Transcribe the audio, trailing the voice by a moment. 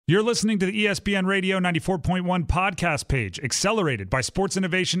You're listening to the ESPN Radio 94.1 podcast page, accelerated by Sports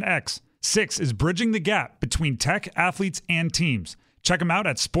Innovation X. 6 is bridging the gap between tech, athletes, and teams. Check them out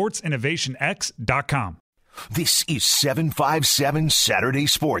at sportsinnovationx.com. This is 757 Saturday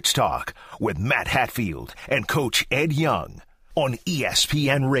Sports Talk with Matt Hatfield and Coach Ed Young on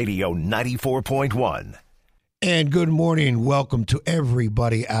ESPN Radio 94.1. And good morning. Welcome to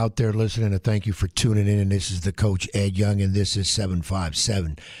everybody out there listening, and thank you for tuning in. And this is the Coach Ed Young, and this is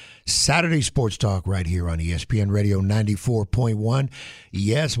 757 Saturday Sports Talk right here on ESPN Radio 94.1.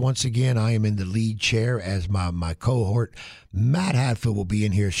 Yes, once again, I am in the lead chair as my cohort, Matt Hatfield, will be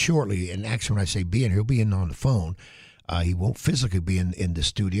in here shortly. And actually, when I say be in here, he'll be in on the phone. He won't physically be in the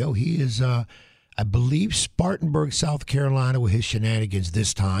studio. He is, I believe, Spartanburg, South Carolina with his shenanigans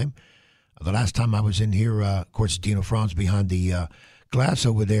this time. The last time I was in here, of course, Dino Franz behind the glass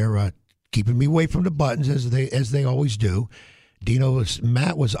over there, keeping me away from the buttons as they always do.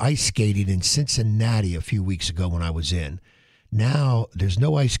 Matt was ice skating in Cincinnati a few weeks ago when I was in. Now, there's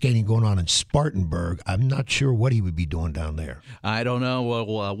no ice skating going on in Spartanburg. I'm not sure what he would be doing down there. I don't know.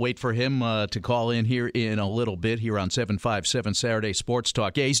 We'll wait for him to call in here in a little bit here on 757 Saturday Sports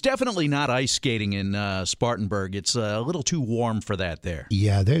Talk. Yeah, he's definitely not ice skating in Spartanburg. It's a little too warm for that there.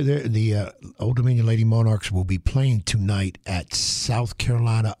 Yeah, the Old Dominion Lady Monarchs will be playing tonight at South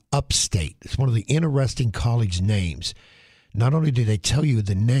Carolina Upstate. It's one of the interesting college names. Not only do they tell you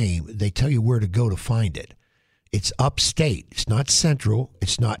the name, they tell you where to go to find it. It's upstate. It's not central.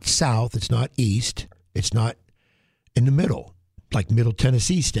 It's not south. It's not east. It's not in the middle, like Middle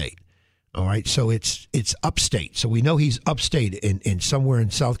Tennessee State. All right, so it's upstate. So we know he's upstate in somewhere in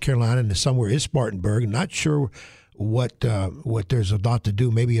South Carolina, and somewhere is Spartanburg. Not sure what there's a lot to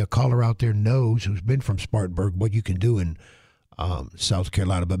do. Maybe a caller out there knows who's been from Spartanburg what you can do in South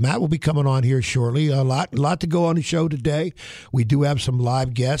Carolina. But Matt will be coming on here shortly. A lot to go on the show today. We do have some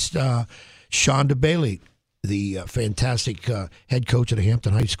live guests. Shonda Bailey, the fantastic head coach at the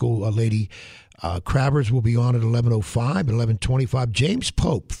Hampton High School Lady Crabbers, will be on at 11:05, 11:25. James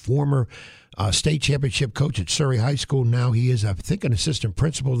Pope, former state championship coach at Surrey High School. Now he is, I think, an assistant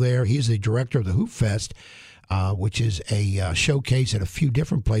principal there. He is the director of the Hoop Fest, which is a showcase at a few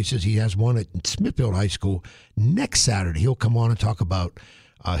different places. He has one at Smithfield High School next Saturday. He'll come on and talk about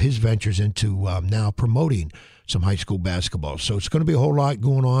his ventures into now promoting some high school basketball. So it's going to be a whole lot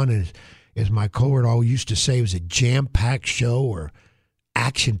going on. And as my cohort always used to say, it was a jam-packed show or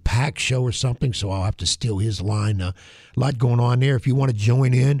action-packed show or something, so I'll have to steal his line. A lot going on there. If you want to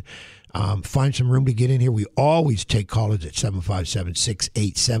join in, find some room to get in here. We always take callers at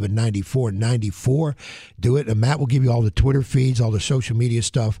 757-687-9494. Do it, and Matt will give you all the Twitter feeds, all the social media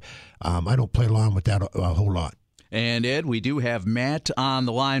stuff. I don't play along with that a whole lot. And, Ed, we do have Matt on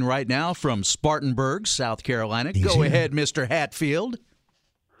the line right now from Spartanburg, South Carolina. Go ahead, Mr. Hatfield.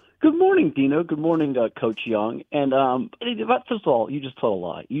 Good morning, Dino. Good morning, Coach Young. And first of all, you just told a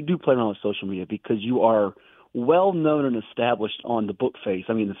lie. You do play around with social media because you are well known and established on the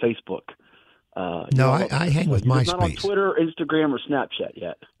the Facebook. No, I hang with MySpace. You're not on Twitter, Instagram, or Snapchat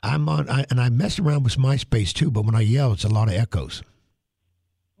yet. I'm on, and I mess around with MySpace too. But when I yell, it's a lot of echoes.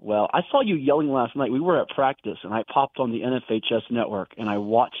 Well, I saw you yelling last night. We were at practice, and I popped on the NFHS network, and I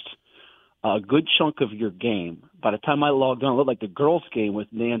watched a good chunk of your game. By the time I logged on, it looked like the girls' game with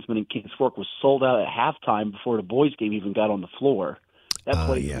Nansman and Kings Fork was sold out at halftime before the boys' game even got on the floor. That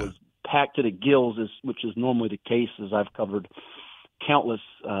place was packed to the gills, which is normally the case, as I've covered countless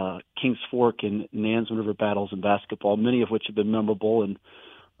Kings Fork and Nansman River battles in basketball, many of which have been memorable. And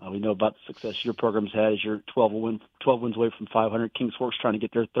we know about the success your program's had as you're 12 wins away from 500. Kings Fork's trying to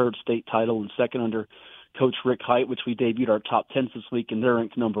get their third state title and second under Coach Rick Height, which we debuted our top 10s this week, and they're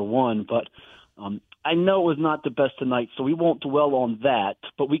ranked number 1. But I know it was not the best tonight, so we won't dwell on that.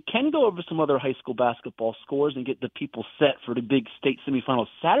 But we can go over some other high school basketball scores and get the people set for the big state semifinal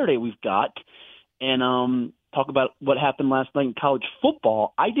Saturday we've got, and talk about what happened last night in college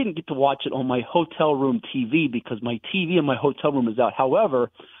football. I didn't get to watch it on my hotel room TV because my TV in my hotel room is out.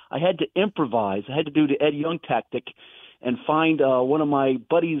 However, I had to improvise. I had to do the Ed Young tactic and find one of my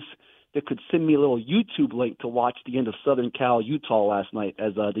buddies that could send me a little YouTube link to watch the end of Southern Cal, Utah last night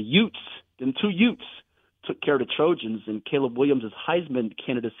as the Utes, the two Utes, took care of the Trojans, and Caleb Williams' Heisman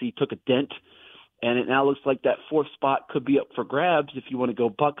candidacy took a dent. And it now looks like that fourth spot could be up for grabs if you want to go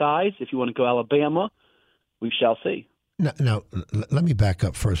Buckeyes, if you want to go Alabama. We shall see. Now, let me back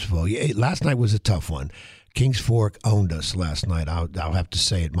up first of all. Last night was a tough one. Kings Fork owned us last night. I'll have to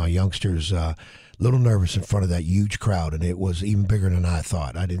say it. My youngsters a little nervous in front of that huge crowd, and it was even bigger than I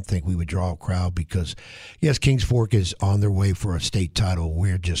thought. I didn't think we would draw a crowd because, yes, Kings Fork is on their way for a state title.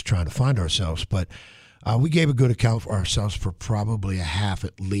 We're just trying to find ourselves. But We gave a good account for ourselves for probably a half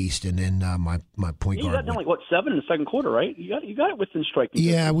at least, and then my point guard. You got down 7 in the second quarter, right? You got it within striking.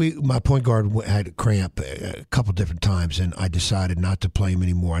 Yeah, my point guard had a cramp a couple different times, and I decided not to play him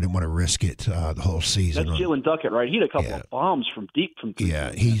anymore. I didn't want to risk it the whole season. That's Jalen Duckett, right? He had a couple of bombs from deep.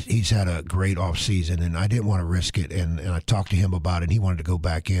 Yeah, he's had a great off season, and I didn't want to risk it. And I talked to him about it, and he wanted to go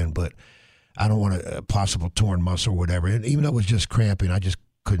back in, but I don't want a possible torn muscle or whatever. And even though it was just cramping, I just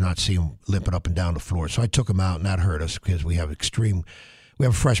could not see him limping up and down the floor. So I took him out, and that hurt us because we have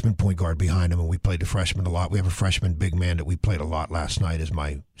a freshman point guard behind him, and we played the freshman a lot. We have a freshman big man that we played a lot last night as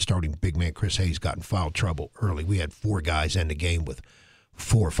my starting big man, Chris Hayes, got in foul trouble early. We had 4 guys end the game with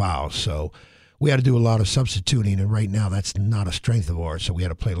 4 fouls. So we had to do a lot of substituting, and right now that's not a strength of ours. So we had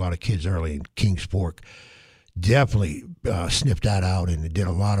to play a lot of kids early, and Kingsport definitely sniffed that out and did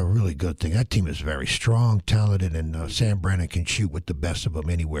a lot of really good things. That team is very strong, talented, and Sam Brennan can shoot with the best of them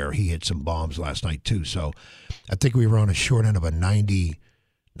anywhere. He hit some bombs last night, too. So I think we were on the short end of a 90,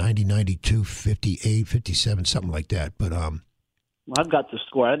 92, 58, 57, something like that. But I've got the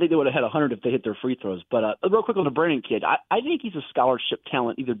score. I think they would have had 100 if they hit their free throws. But real quick on the Brennan kid, I think he's a scholarship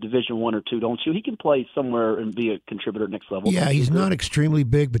talent, either Division I or II, don't you? He can play somewhere and be a contributor at next level. Yeah, he's not extremely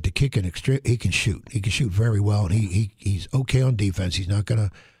big, but the kid he can shoot. He can shoot very well, and he's okay on defense. He's not going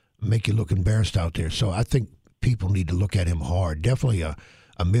to make you look embarrassed out there. So I think people need to look at him hard. Definitely a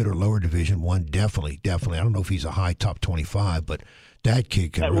mid or lower Division I. Definitely. I don't know if he's a high top 25, but that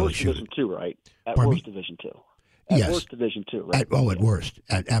kid can really shoot. At worst Division II, right? At Pardon worst me? Division II. Yes. At worst Division II, right? At worst.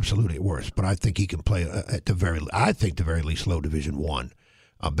 Absolutely at worst. But I think he can play at the very least low Division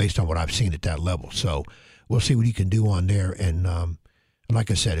I, based on what I've seen at that level. So we'll see what he can do on there. And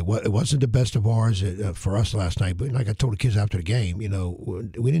like I said, it wasn't the best of ours for us last night. But like I told the kids after the game, we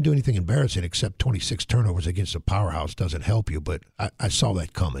didn't do anything embarrassing except 26 turnovers against a powerhouse doesn't help you. But I saw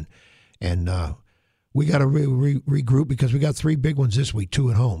that coming. And we got to regroup because we got 3 big ones this week,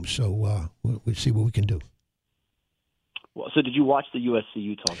 2 at home. So we'll see what we can do. Well, so did you watch the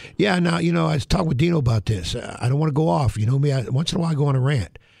USC-Utah game? Yeah, now, I was talking with Dino about this. I don't want to go off. You know me, once in a while I go on a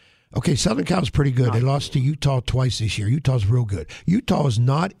rant. Okay, Southern Cal's pretty good. They lost to Utah twice this year. Utah's real good. Utah is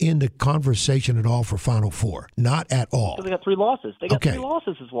not in the conversation at all for Final Four. Not at all. So they got 3 losses. They got 3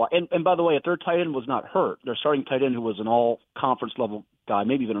 losses as well. And by the way, if their tight end was not hurt, their starting tight end who was an all-conference level guy,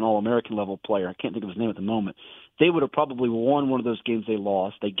 maybe even an all-American level player, I can't think of his name at the moment, they would have probably won one of those games they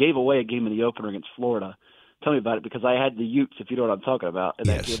lost. They gave away a game in the opener against Florida. Tell me about it, because I had the Utes, if you know what I'm talking about, in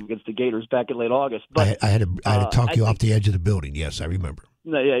that game against the Gators back in late August. But I had to talk you off the edge of the building. Yes, I remember.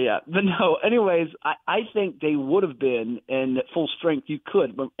 Yeah. But no, anyways, I think they would have been, and at full strength you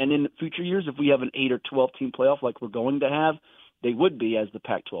could. And in future years, if we have an 8 or 12-team playoff like we're going to have, they would be as the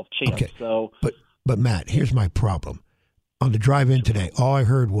Pac-12 champs. Okay. So, but Matt, here's my problem. On the drive in today, all I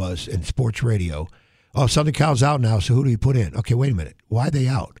heard was in sports radio, Southern Cal's out now, so who do you put in? Okay, wait a minute. Why are they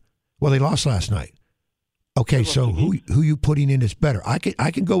out? Well, they lost last night. Okay, so who you putting in is better? I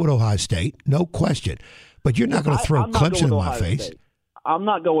can go with Ohio State, no question. But you're not going to throw Clemson in my face. State. I'm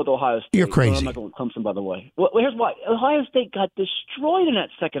not going with Ohio State. You're crazy. I'm not going with Clemson, by the way. Well, here's why. Ohio State got destroyed in that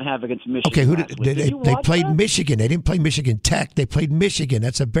second half against Michigan. Okay, they played that? Michigan. They didn't play Michigan Tech. They played Michigan.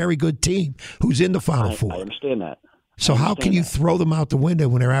 That's a very good team who's in the Final Four. I understand that. So how can you throw them out the window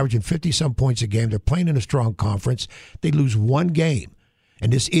when they're averaging 50-some points a game? They're playing in a strong conference. They lose one game.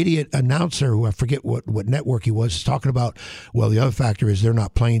 And this idiot announcer, who I forget what network he was, is talking about, well, the other factor is they're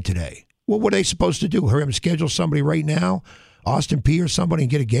not playing today. Well, what are they supposed to do? Hurry up and schedule somebody right now, Austin Peay or somebody, and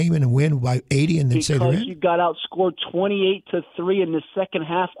get a game in and win by 80 and then say they're in? Because you got outscored 28-3 in the second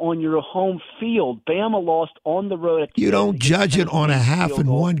half on your home field. Bama lost on the road. You don't judge it on a half in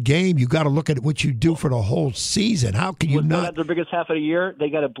one game. You got to look at what you do for the whole season. How can you not? Their biggest half of the year,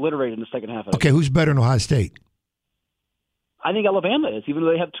 they got obliterated in the second half of the year. Okay, who's better than Ohio State? I think Alabama is, even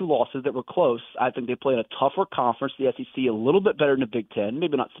though they have 2 losses that were close. I think they play in a tougher conference, the SEC, a little bit better than the Big Ten,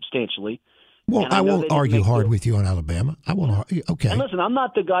 maybe not substantially. Well, I won't argue hard with you on Alabama. I won't argue. Okay. And listen, I'm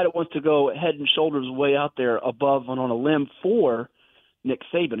not the guy that wants to go head and shoulders way out there above and on a limb for Nick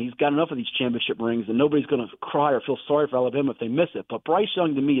Saban. He's got enough of these championship rings, and nobody's going to cry or feel sorry for Alabama if they miss it. But Bryce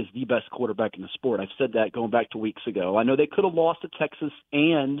Young, to me, is the best quarterback in the sport. I've said that going back to weeks ago. I know they could have lost to Texas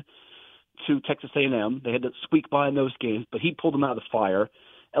and to Texas A&M. They had to squeak by in those games, but he pulled them out of the fire.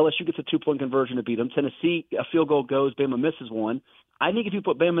 LSU gets a 2-point conversion to beat them. Tennessee, a field goal goes. Bama misses one. I think if you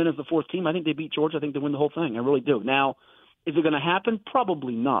put Bama in as the 4th team, I think they beat Georgia. I think they win the whole thing. I really do. Now, is it going to happen?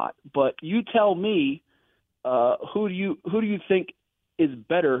 Probably not. But you tell me, who do you think is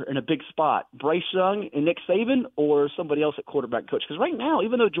better in a big spot, Bryce Young and Nick Saban, or somebody else at quarterback coach? Because right now,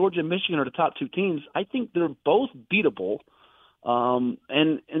 even though Georgia and Michigan are the top 2 teams, I think they're both beatable.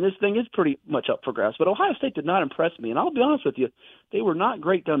 And this thing is pretty much up for grabs. But Ohio State did not impress me. And I'll be honest with you, they were not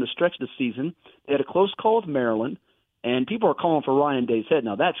great down the stretch this season. They had a close call with Maryland. And people are calling for Ryan Day's head.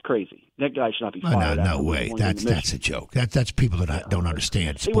 Now, that's crazy. That guy should not be fired. No way. That's a joke. That's people that don't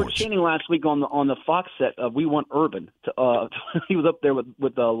understand sports. They were chanting last week on the Fox set of "We Want Urban." He was up there with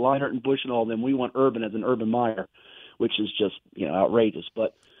Leinart and Bush and all of them. We want Urban as an Urban Meyer, which is just outrageous.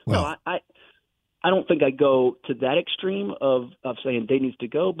 But no, I don't think I go to that extreme of saying Day needs to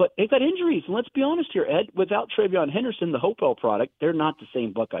go. But they've got injuries, and let's be honest here, Ed. Without TreVeyon Henderson, the Hopewell product, they're not the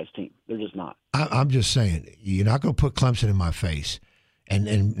same Buckeyes team. They're just not. I'm just saying, you're not going to put Clemson in my face.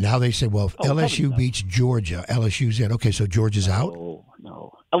 And now they say, well, if LSU beats Georgia, LSU's in. Okay, so Georgia's out?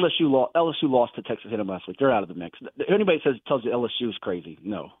 No. LSU lost to Texas A&M last week. They're out of the mix. If anybody tells you LSU is crazy,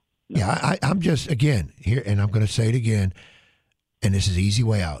 no. Yeah, I'm just, again, here, and I'm going to say it again, and this is the easy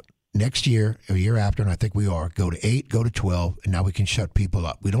way out. Next year, or year after, and I think we are, go to 8, go to 12, and now we can shut people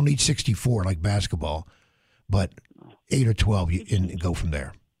up. We don't need 64 like basketball, but 8 or 12 and go from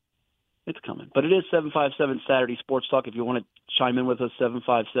there. It's coming. But it is 757 Saturday Sports Talk. If you want to chime in with us,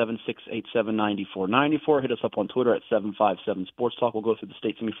 757-687-9494. Hit us up on Twitter at 757 Sports Talk. We'll go through the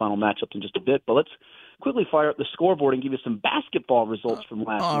state semifinal matchups in just a bit. But let's quickly fire up the scoreboard and give you some basketball results from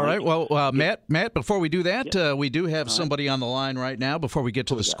last night. All right. Well, Matt, before we do that, we do have somebody on the line right now. Before we get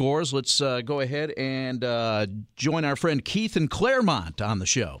to the scores, let's go ahead and join our friend Keith in Claremont on the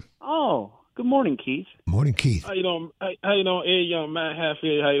show. Oh, good morning, Keith. Morning, Keith. How you doing? How you doing, Ed Young, Matt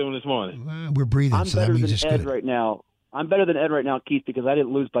Hatfield? How you doing this morning? We're breathing, I'm so that means it's good. Right now. I'm better than Ed right now, Keith, because I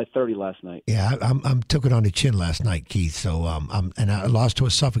didn't lose by 30 last night. Yeah, I'm took it on the chin last night, Keith. So and I lost to a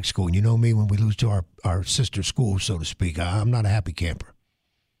Suffolk school. And you know me, when we lose to our sister school, so to speak, I'm not a happy camper.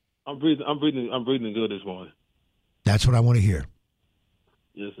 I'm breathing good this morning. That's what I want to hear.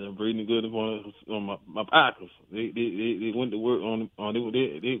 Yes, I'm breathing good this morning. On my Packers, they went to work on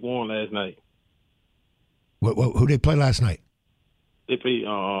they won last night. Who they play last night? They played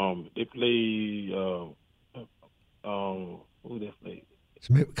who they played?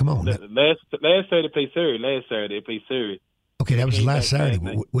 Come on. Last Saturday they played Surrey. Last Saturday they played Surrey. Okay, that was last Saturday.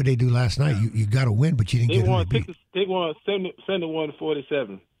 What did they do last night? You got to win, but you didn't get a beat. They won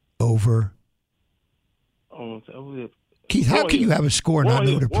 71-47. Over. Keith, how can you have a score and not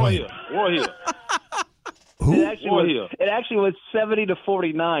know they're playing? Warhill. Who? It actually was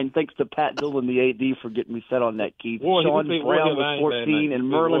 70-49. Thanks to Pat Dillon, the AD, for getting me set on that, Keith. Sean Brown with 14 and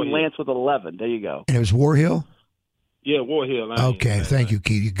Merlin Lance with 11. There you go. And it was Warhill? Yeah, Warhill. Okay, thank you,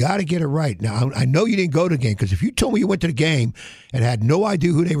 Keith. You got to get it right. Now, I know you didn't go to the game, because if you told me you went to the game and had no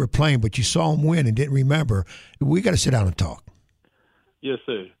idea who they were playing, but you saw them win and didn't remember, we got to sit down and talk. Yes,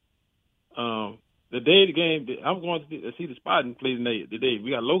 sir. The day of the game, I'm going to see the Spartan play today.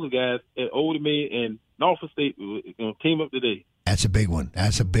 We got local guys at Old Dominion and Norfolk State going to team up today. That's a big one.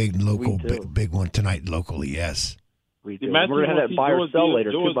 That's a big local, big one tonight locally, yes. We're going to have that buy or sell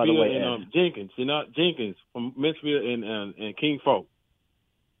later, too, by the way. And, Jenkins from Mansfield and King Folk.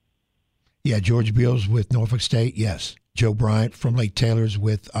 Yeah, George Beals with Norfolk State, yes. Joe Bryant from Lake Taylor's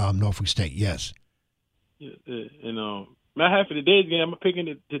with Norfolk State, yes. Yeah, and Matt Hatfield, today's game, I'm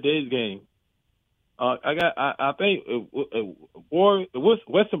picking today's game. I think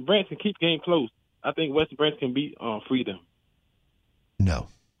Western Branch can keep the game close. I think Western Branch can beat Freedom. No.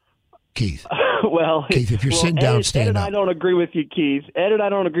 Keith. Keith, if you're sitting down, stand Ed and up. I don't agree with you, Keith. Ed and I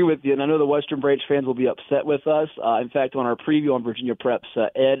don't agree with you, and I know the Western Branch fans will be upset with us. In fact, on our preview on Virginia Preps,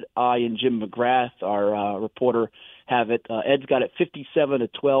 Ed, I, and Jim McGrath, our reporter, have it. Ed's got it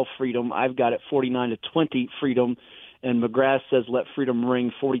 57-12 Freedom. I've got it 49-20 Freedom. And McGrath says let Freedom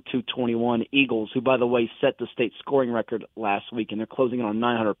ring 42-21 Eagles, who, by the way, set the state scoring record last week, and they're closing in on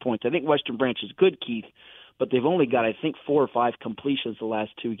 900 points. I think Western Branch is good, Keith, but they've only got, I think, 4 or 5 completions the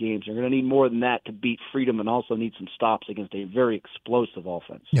last 2 games. They're going to need more than that to beat Freedom, and also need some stops against a very explosive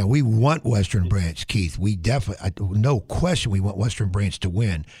offense. Yeah, we want Western Branch, Keith. We definitely, no question, we want Western Branch to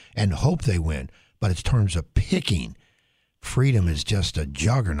win and hope they win. But in terms of picking, Freedom is just a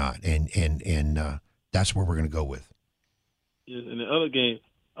juggernaut, and that's where we're going to go with. Yes, in the other game,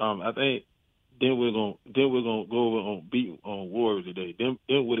 I think we're gonna go over on beat on Warriors today.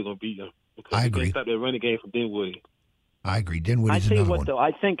 Dinwiddie gonna beat them. I agree. They stop that running game from Dinwiddie. I agree. Dinwiddie's another one. Though,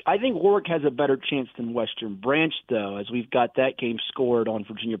 I think Warwick has a better chance than Western Branch, though, as we've got that game scored on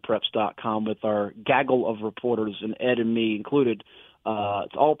VirginiaPreps.com with our gaggle of reporters, and Ed and me included.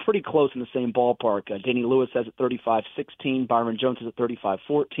 It's all pretty close in the same ballpark. Danny Lewis has it 35-16. Byron Jones has it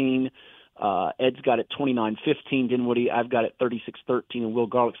 35-14. Ed's got it 29-15 Dinwiddie. I've got it 36-13, and Will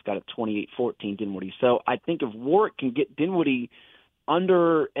Garlick's got it 28-14 Dinwiddie. So I think if Warwick can get Dinwiddie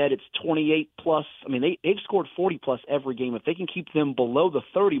Under Ed, it's 28 plus. I mean, they've scored 40 plus every game. If they can keep them below the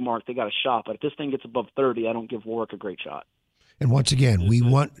 30 mark, they got a shot. But if this thing gets above 30, I don't give Warwick a great shot. And once again, we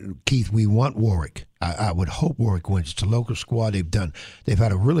want Warwick. I would hope Warwick wins. It's a local squad. They've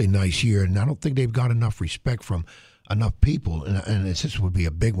had a really nice year, and I don't think they've got enough respect from enough people. And this would be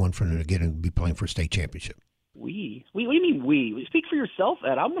a big one for them to get and be playing for a state championship. What do you mean we? Speak for yourself,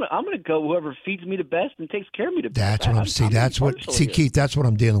 Ed. I'm gonna go whoever feeds me the best and takes care of me the best. That's what I'm saying. Keith, that's what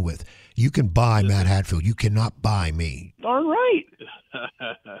I'm dealing with. You can buy Matt Hatfield. You cannot buy me. Darn right.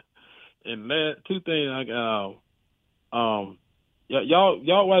 And man, two things I got.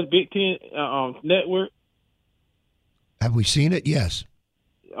 Y'all watch Big Ten Network? Have we seen it? Yes.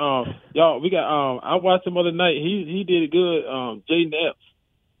 Y'all, we got. I watched him other night. He did it good. Jaden Epps.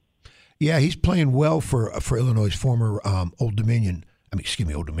 Yeah, he's playing well for Illinois' former Old Dominion.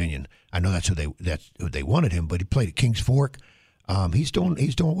 Old Dominion. I know that's who they wanted him, but he played at Kings Fork. He's doing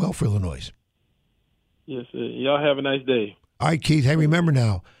well for Illinois. Yes, sir. Y'all have a nice day. All right, Keith. Hey, remember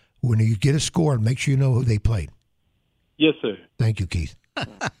now, when you get a score, make sure you know who they played. Yes, sir. Thank you, Keith.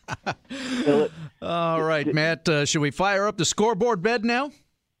 All right, Matt. Should we fire up the scoreboard bed now?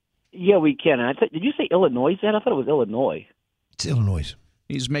 Yeah, we can. Did you say Illinois, Ed? I thought it was Illinois. It's Illinois.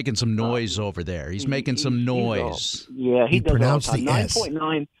 He's making some noise over there. He's making some noise. He does pronounced all the the time. S.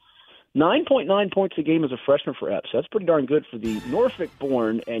 9.9 points a game as a freshman for Epps. That's pretty darn good for the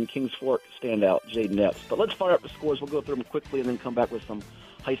Norfolk-born and Kings Fork standout, Jaden Epps. But let's fire up the scores. We'll go through them quickly and then come back with some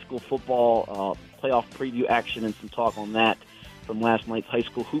high school football playoff preview action and some talk on that from last night's high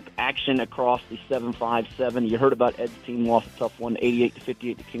school hoop action across the 7-5-7. You heard about Ed's team lost a tough one,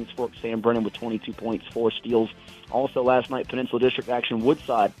 88-58 to Kings Fork. Sam Brennan with 22 points, 4 steals. Also last night, Peninsula District action.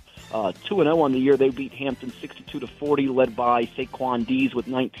 Woodside 2-0 on the year. They beat Hampton 62-40, led by Saquon Dees with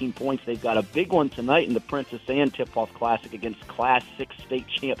 19 points. They've got a big one tonight in the Princess Anne Tip-Off Classic against Class 6 state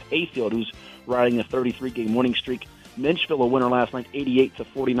champ Hayfield, who's riding a 33-game winning streak. Menchville a winner last night,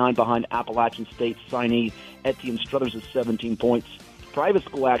 88-49 behind Appalachian State signee Etienne Struthers with 17 points. Private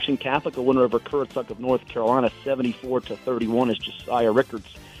school action, Catholic a winner over Currituck of North Carolina, 74-31 as Josiah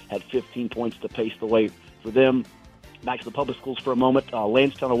Rickards had 15 points to pace the way for them. Back to the public schools for a moment.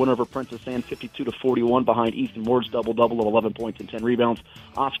 Lansdowne a winner over Princess Anne, 52-41 behind Ethan Ward's double-double of 11 points and 10 rebounds.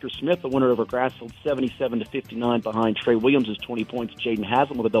 Oscar Smith a winner over Grassfield, 77-59 behind Trey Williams' 20 points. Jaden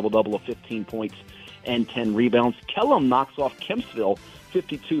Haslam with a double-double of 15 points and 10 rebounds. Kellum knocks off Kempsville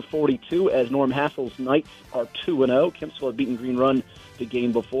 52-42 as Norm Hassel's Knights are 2-0. Kempsville had beaten Green Run the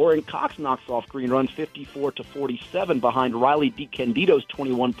game before, and Cox knocks off Green Run 54-47 behind Riley DiCandido's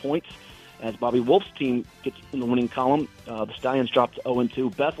 21 points. As Bobby Wolf's team gets in the winning column, the Stallions drop to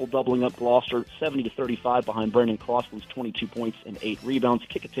 0-2. Bethel doubling up Gloucester 70-35 behind Brandon Crossland's 22 points and 8 rebounds.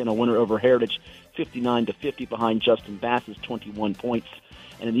 Kickinton a winner over Heritage 59-50 behind Justin Bass's 21 points.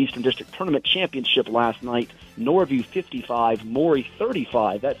 And in the Eastern District Tournament Championship last night, Norview 55, Maury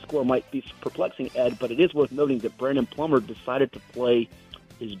 35. That score might be perplexing, Ed, but it is worth noting that Brandon Plummer decided to play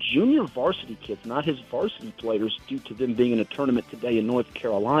his junior varsity kids, not his varsity players, due to them being in a tournament today in North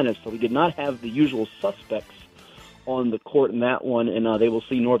Carolina. So we did not have the usual suspects on the court in that one, and they will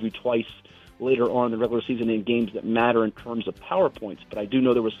see Norview twice later on in the regular season in games that matter in terms of power points. But I do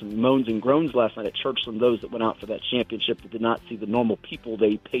know there was some moans and groans last night at church from those that went out for that championship that did not see the normal people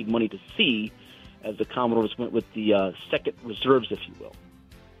they paid money to see, as the Commodores went with the second reserves, if you will.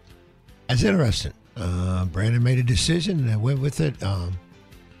 That's interesting. Brandon made a decision and went with it.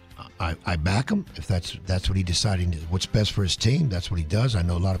 I back him. If that's what he decided, what's best for his team, that's what he does. I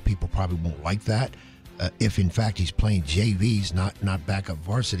know a lot of people probably won't like that. If, in fact, he's playing JVs, not backup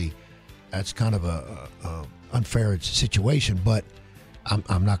varsity, that's kind of a unfair situation. But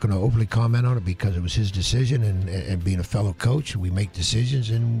I'm not going to overly comment on it because it was his decision, and being a fellow coach, we make decisions,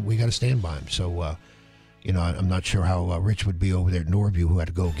 and we got to stand by him. So, I'm not sure how Rich would be over there at Norview, who had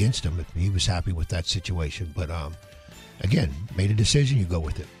to go against him. He was happy with that situation. But, again, made a decision, you go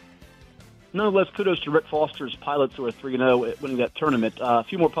with it. Nonetheless, kudos to Rick Foster's Pilots, who are 3-0 at winning that tournament. A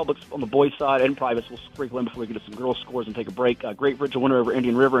few more publics on the boys' side and privates. We'll sprinkle in before we get to some girls' scores and take a break. Great Bridge, a winner over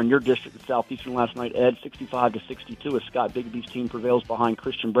Indian River in your district at Southeastern last night, Ed, 65-62, as Scott Bigby's team prevails behind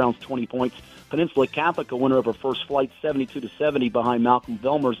Christian Brown's 20 points. Peninsula Catholic, a winner over First Flight, 72-70 behind Malcolm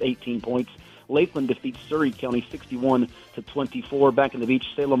Velmer's 18 points. Lakeland defeats Surrey County 61-24. Back in the beach,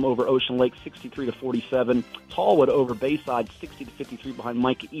 Salem over Ocean Lake 63-47. Tallwood over Bayside 60-53 behind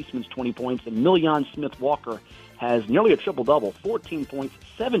Micah Eastman's 20 points. And Million Smith Walker has nearly a triple-double, 14 points,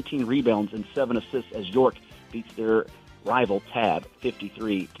 17 rebounds, and 7 assists as York beats their rival Tab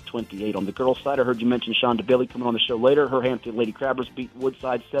 53-28. On the girls' side, I heard you mention Shonda Bailey coming on the show later. Her Hampton Lady Crabbers beat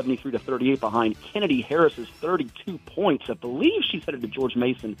Woodside 73-38 behind Kennedy Harris's 32 points. I believe she's headed to George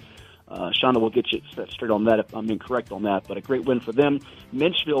Mason. Shonda will get you set straight on that if I'm incorrect on that, but a great win for them.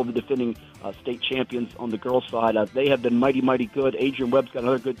 Menchville, the defending state champions on the girls' side, they have been mighty, mighty good. Adrian Webb's got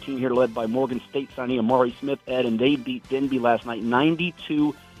another good team here led by Morgan State signee Amari Smith, Ed, and they beat Denby last night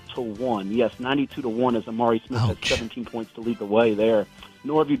 92-1. Yes, 92-1 as Amari Smith has 17 points to lead the way there.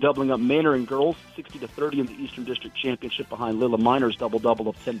 Norview doubling up Manor and girls 60-30 in the Eastern District Championship behind Lilla Minor's double-double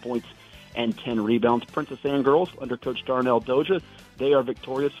of 10 points and 10 rebounds. Princess Anne girls under Coach Darnell Doja, they are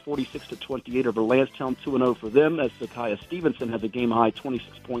victorious 46-28 over Lansdowne, 2-0 for them, as Zakiah Stevenson has a game-high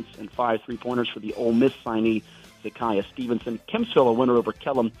 26 points and 5 3-pointers for the Ole Miss signee Zakiah Stevenson. Kempsville a winner over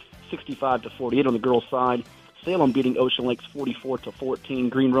Kellum 65-48 on the girls' side. Salem beating Ocean Lakes 44-14.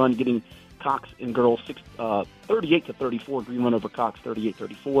 Green Run getting Cox in girls 38-34. Green Run over Cox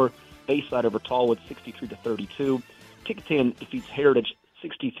 38-34. Bayside over Tallwood 63-32. Kickingham defeats Heritage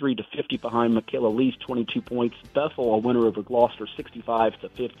 63-50 behind Michaela Lee's 22 points. Bethel a winner over Gloucester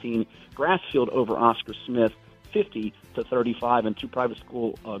 65-15. Grassfield over Oscar Smith 50-35, and two private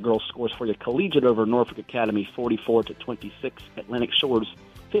school girls scores for you. Collegiate over Norfolk Academy 44-26. Atlantic Shores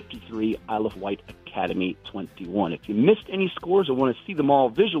 53, Isle of Wight Academy 21. If you missed any scores or want to see them all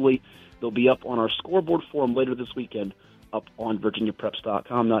visually, they'll be up on our scoreboard forum later this weekend up on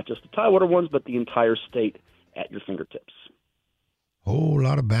VirginiaPreps.com. Not just the Tidewater ones, but the entire state at your fingertips. Whole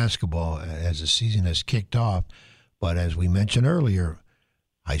lot of basketball as the season has kicked off. But as we mentioned earlier,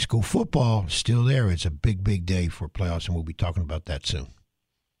 high school football still there. It's a big, big day for playoffs, and we'll be talking about that soon.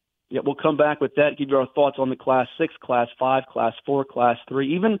 Yeah, we'll come back with that, give you our thoughts on the Class 6, Class 5, Class 4, Class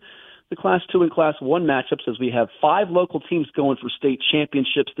 3, even the Class 2 and Class 1 matchups, as we have 5 local teams going for state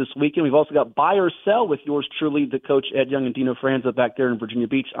championships this weekend. We've also got buy or sell with yours truly, the coach Ed Young and Dino Franza back there in Virginia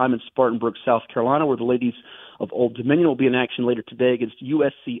Beach. I'm in Spartanburg, South Carolina, where the ladies of Old Dominion will be in action later today against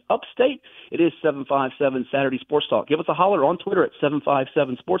USC Upstate. It is 757 Saturday Sports Talk. Give us a holler on Twitter at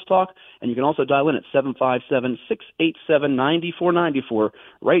 757 Sports Talk, and you can also dial in at 757-687-9494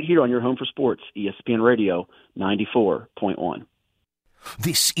 right here on your home for sports, ESPN Radio 94.1.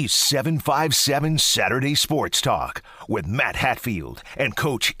 This is 757 Saturday Sports Talk with Matt Hatfield and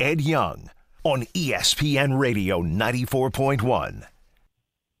Coach Ed Young on ESPN Radio 94.1.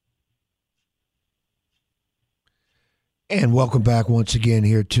 And welcome back once again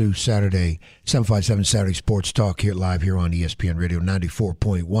here to 757 Saturday Sports Talk here live here on ESPN Radio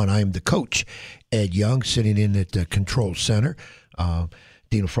 94.1. I am the coach, Ed Young, sitting in at the control center.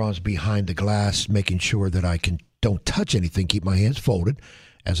 Dino Franz behind the glass, making sure that I don't touch anything, keep my hands folded,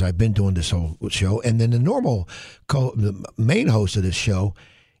 as I've been doing this whole show. And then the main host of this show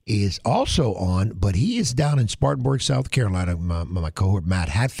is also on, but he is down in Spartanburg, South Carolina. My cohort, Matt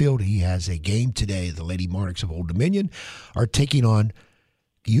Hatfield, he has a game today. The Lady Monarchs of Old Dominion are taking on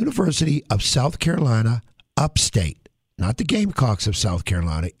the University of South Carolina Upstate, not the Gamecocks of South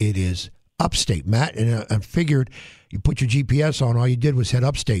Carolina. It is Upstate. Matt, and I figured you put your GPS on, all you did was head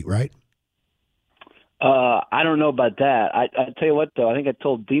upstate, right? I don't know about that. I tell you what, though, I think I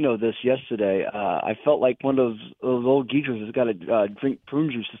told Dino this yesterday. I felt like one of those old geezers that's got to drink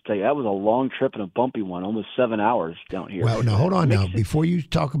prune juice to stay. That was a long trip and a bumpy one, almost 7 hours down here. Well, now hold on now. Before you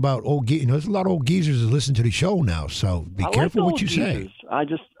talk about old geezers, there's a lot of old geezers that listen to the show now, so be careful what you say.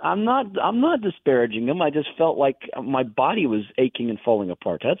 I'm not disparaging them. I just felt like my body was aching and falling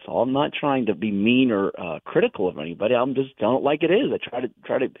apart. That's all. I'm not trying to be mean or critical of anybody. I'm just telling it like it is. I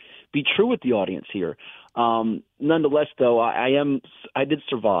try to be true with the audience here. Nonetheless, though, I did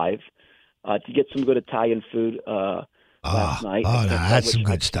survive to get some good Italian food last night. Oh, that's some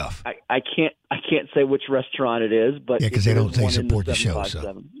good stuff. I can't say which restaurant it is, but because they don't support the show.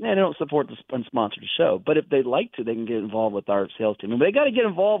 So. Yeah, they don't support and sponsor the show. But if they'd like to, they can get involved with our sales team. And they got to get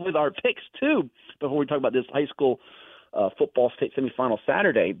involved with our picks too before we talk about this high school football state semifinal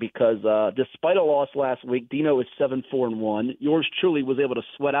Saturday, because despite a loss last week, Dino is 7-4-1. Yours truly was able to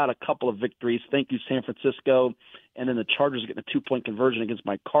sweat out a couple of victories. Thank you, San Francisco. And then the Chargers getting a 2-point conversion against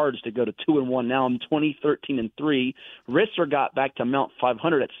my Cards to go to 2-1. Now I'm 20-13-3. Risser got back to Mount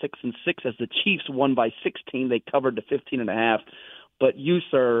 500 at 6-6 as the Chiefs won by 16. They covered to 15.5. But you,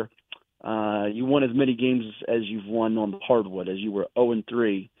 sir, you won as many games as you've won on the hardwood, as you were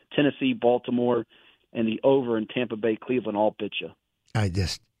 0-3. Tennessee, Baltimore, and the over in Tampa Bay, Cleveland all bit you.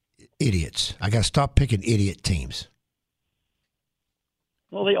 Idiots. I got to stop picking idiot teams.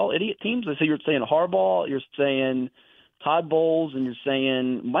 Well, they all idiot teams. So you're saying Harbaugh, you're saying Todd Bowles and you're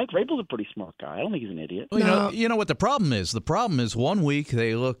saying Mike Vrabel's a pretty smart guy. I don't think he's an idiot. Well, you know what the problem is? The problem is 1 week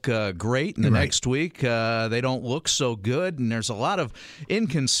they look great, and the next week they don't look so good, and there's a lot of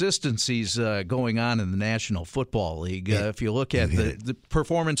inconsistencies going on in the National Football League. If you look at the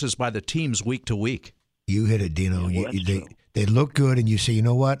performances by the teams week to week. You hit it, Dino. They look good, and you say, you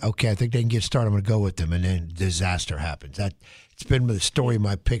know what? Okay, I think they can get started. I'm going to go with them, and then disaster happens. It's been the story of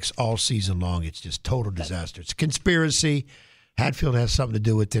my picks all season long. It's just total disaster. It's a conspiracy. Hatfield has something to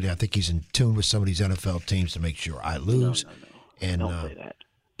do with it. I think he's in tune with some of these NFL teams to make sure I lose. No. And don't say that.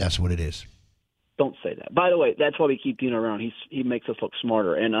 That's what it is. Don't say that. By the way, that's why we keep Dino around. He makes us look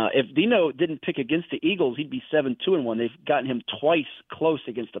smarter. And if Dino didn't pick against the Eagles, he'd be 7-2-1. They've gotten him twice close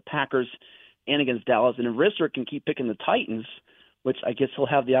against the Packers and against Dallas. And if Risser can keep picking the Titans, which I guess he'll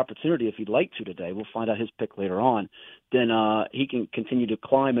have the opportunity if he'd like to today. We'll find out his pick later on. Then he can continue to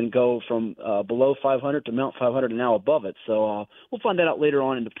climb and go from below 500 to Mount 500 and now above it. So we'll find that out later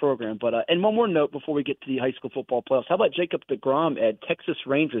on in the program. But and one more note before we get to the high school football playoffs. How about Jacob deGrom at Texas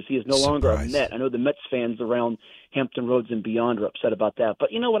Rangers? He is no longer a Met. I know the Mets fans around Hampton Roads and beyond are upset about that.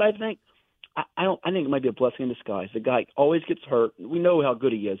 But you know what I think? I think it might be a blessing in disguise. The guy always gets hurt. We know how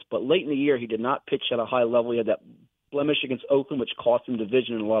good he is. But late in the year, he did not pitch at a high level. He had that blemish against Oakland, which cost him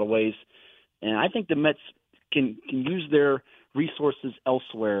division in a lot of ways. And I think the Mets can use their resources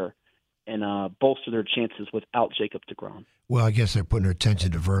elsewhere and bolster their chances without Jacob deGrom. Well, I guess they're putting their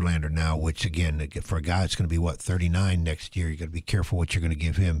attention to Verlander now, which, again, for a guy that's going to be, 39 next year, you got to be careful what you're going to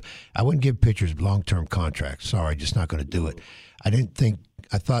give him. I wouldn't give pitchers long-term contracts. Sorry, just not going to do it.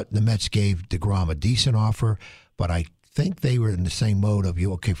 I thought the Mets gave deGrom a decent offer, but I think they were in the same mode of,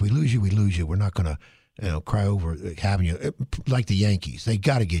 okay, if we lose you, we lose you. We're not going to cry over having you, like the Yankees. They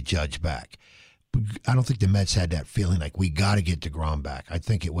got to get Judge back. I don't think the Mets had that feeling like we got to get deGrom back. I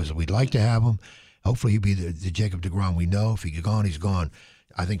think it was we'd like to have him. Hopefully he'll be the Jacob deGrom we know. If he's gone, he's gone.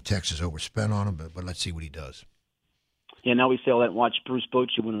 I think Texas overspent on him, but let's see what he does. Yeah, now we say all that and watch Bruce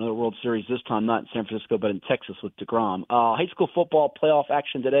Bochy win another World Series, this time not in San Francisco but in Texas with deGrom. High school football playoff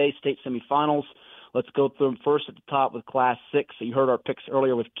action today, state semifinals. Let's go through them first at the top with Class 6. So you heard our picks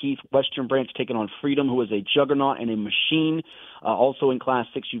earlier with Keith. Western Branch taking on Freedom, who is a juggernaut and a machine. Also in Class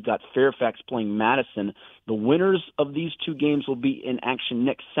 6, you've got Fairfax playing Madison. The winners of these two games will be in action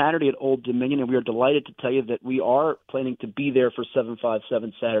next Saturday at Old Dominion, and we are delighted to tell you that we are planning to be there for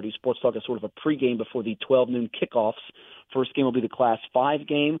 757 Saturday. Sports Talk is sort of a pregame before the 12 noon kickoffs. First game will be the Class 5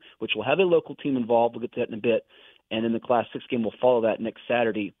 game, which will have a local team involved. We'll get to that in a bit. And then the Class 6 game will follow that next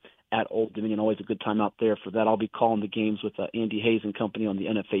Saturday at Old Dominion. Always a good time out there for that. I'll be calling the games with Andy Hayes and company on the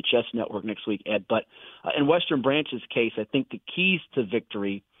NFHS network next week, Ed. But in Western Branch's case, I think the keys to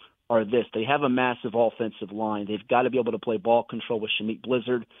victory are this. They have a massive offensive line. They've got to be able to play ball control with Shamik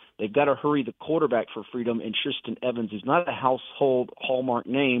Blizzard. They've got to hurry the quarterback for Freedom and Tristan Evans, who's not a household hallmark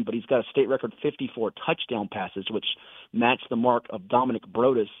name, but he's got a state record 54 touchdown passes, which match the mark of Dominic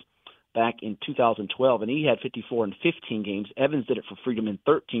Brodus back in 2012, and he had 54 in 15 games. Evans did it for Freedom in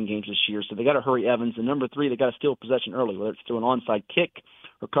 13 games this year, so they got to hurry Evans. And number 3, they got to steal possession early, whether it's through an onside kick,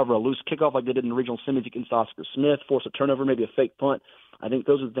 recover a loose kickoff like they did in the regional semis against Oscar Smith, force a turnover, maybe a fake punt. I think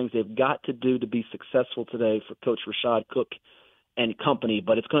those are the things they've got to do to be successful today for Coach Rashad Cook and company,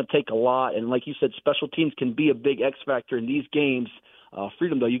 but it's going to take a lot. And like you said, special teams can be a big X factor in these games.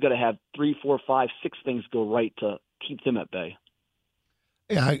 Freedom, though, you got to have 3, 4, 5, 6 things go right to keep them at bay.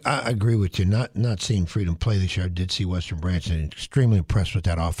 Yeah, I agree with you. Not seeing Freedom play this year. I did see Western Branch and extremely impressed with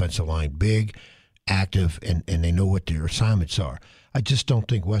that offensive line. Big, active, and they know what their assignments are. I just don't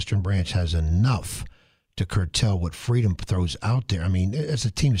think Western Branch has enough to curtail what Freedom throws out there. I mean, as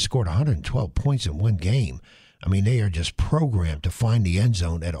a team that scored 112 points in one game, I mean, they are just programmed to find the end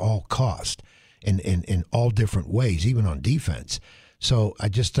zone at all cost in all different ways, even on defense. So I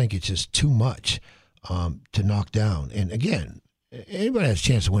just think it's just too much to knock down. And again, anybody has a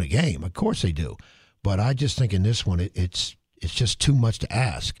chance to win a game. Of course they do. But I just think in this one, it's just too much to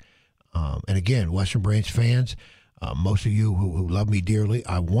ask. And again, Western Branch fans, most of you who love me dearly,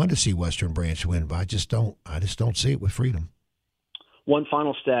 I want to see Western Branch win, but I just don't see it with Freedom. One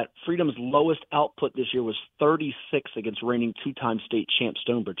final stat, Freedom's lowest output this year was 36 against reigning 2-time state champ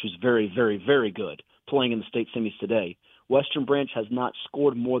Stonebridge, who's very, very, very good, playing in the state semis today. Western Branch has not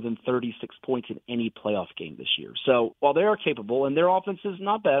scored more than 36 points in any playoff game this year. So while they are capable and their offense is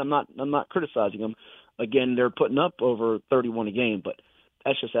not bad, I'm not criticizing them. Again, they're putting up over 31 a game, but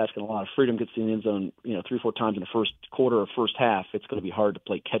that's just asking a lot. If Freedom gets in the end zone, 3 or 4 times in the first quarter or first half, it's going to be hard to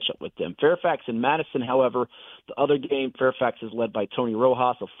play catch up with them. Fairfax and Madison, however, the other game, Fairfax is led by Tony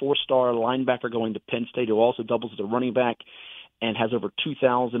Rojas, a 4-star linebacker going to Penn State, who also doubles as a running back. and has over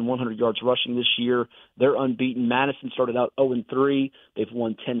 2,100 yards rushing this year. They're unbeaten. Madison started out 0-3. They've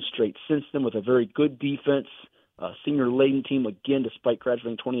won 10 straight since then with a very good defense. Senior-laden team, again, despite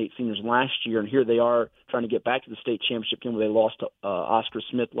graduating 28 seniors last year. And here they are trying to get back to the state championship game where they lost to Oscar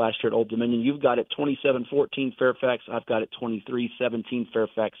Smith last year at Old Dominion. You've got it 27-14 Fairfax. I've got it 23-17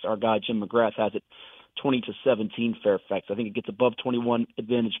 Fairfax. Our guy Jim McGrath has it 20-17 Fairfax. I think it gets above 21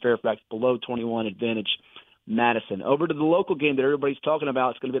 advantage Fairfax, below 21 advantage Madison. Over to the local game that everybody's talking about.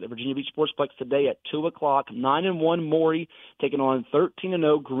 It's going to be at the Virginia Beach Sportsplex today at 2 o'clock. 9-1 Maury taking on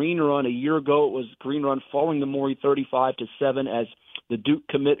 13-0 Green Run. A year ago, it was Green Run falling to Maury 35-7 as the Duke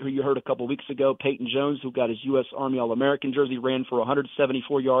commit, who you heard a couple weeks ago, Peyton Jones, who got his U.S. Army All-American jersey, ran for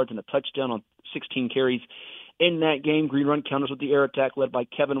 174 yards and a touchdown on 16 carries. In that game, Green Run counters with the air attack led by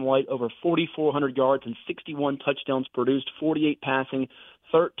Kevin White, over 4,400 yards and 61 touchdowns produced, 48 passing,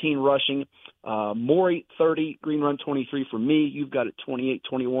 13 rushing. Maury 30, Green Run 23 for me. You've got it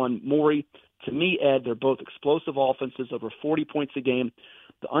 28-21 Maury. To me, Ed, they're both explosive offenses, over 40 points a game.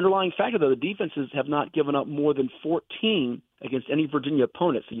 The underlying factor, though, the defenses have not given up more than 14 against any Virginia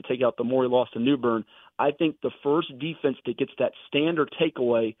opponent. So you take out the Maury loss to New Bern. I think the first defense that gets that stand or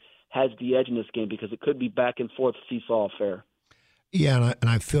takeaway has the edge in this game because it could be back and forth seesaw affair. Yeah, and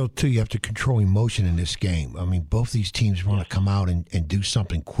I feel, too, you have to control emotion in this game. I mean, both these teams want to come out and do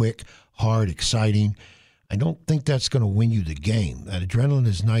something quick, hard, exciting. I don't think that's going to win you the game. That adrenaline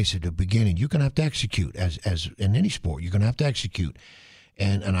is nice at the beginning. You're going to have to execute, as in any sport. You're going to have to execute.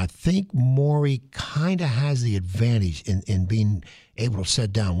 And I think Maury kind of has the advantage in being able to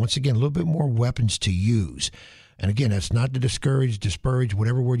set down, once again, a little bit more weapons to use. And again, that's not to disparage,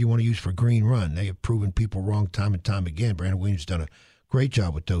 whatever word you want to use for Green Run. They have proven people wrong time and time again. Brandon Williams has done a great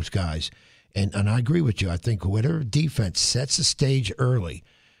job with those guys. And I agree with you. I think whatever defense sets the stage early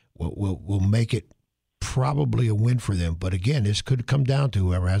will make it probably a win for them. But again, this could come down to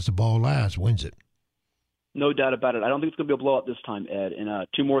whoever has the ball last wins it. No doubt about it. I don't think it's going to be a blowout this time, Ed. And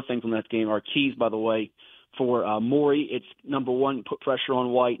two more things on that game. Our keys, by the way, for Maury, it's number one, put pressure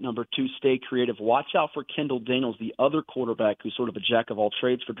on White. Number two, stay creative. Watch out for Kendall Daniels, the other quarterback who's sort of a jack of all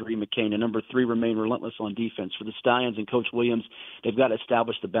trades for Drew McCain. And number three, remain relentless on defense. For the Stallions and Coach Williams, they've got to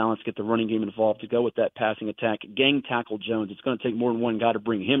establish the balance, get the running game involved to go with that passing attack. Gang tackle Jones. It's going to take more than one guy to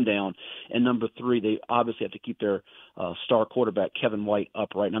bring him down. And number three, they obviously have to keep their star quarterback Kevin White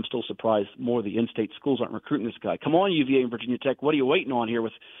upright. And I'm still surprised more of the in-state schools aren't recruiting this guy. Come on, UVA and Virginia Tech. What are you waiting on here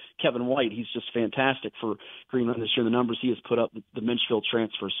with Kevin White? He's just fantastic for Green Run this year. The numbers he has put up, the Minchfield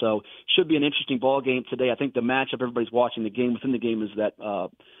transfer. So should be an interesting ball game today. I think the matchup, everybody's watching the game. Within the game is that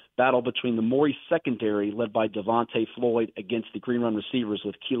battle between the Maury secondary led by Devontae Floyd against the Green Run receivers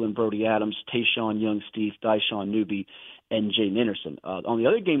with Keelan Brody-Adams, Tayshawn Young-Steve, Dyshawn Newby, and Jay Anderson. On the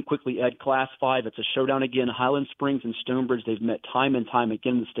other game, quickly, Ed, Class 5, it's a showdown again. Highland Springs and Stonebridge, they've met time and time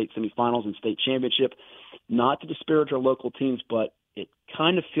again in the state semifinals and state championship. Not to disparage our local teams, but it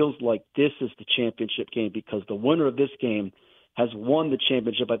kind of feels like this is the championship game because the winner of this game has won the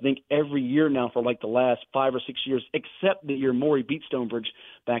championship, I think, every year now for like the last 5 or 6 years, except the year Maury beat Stonebridge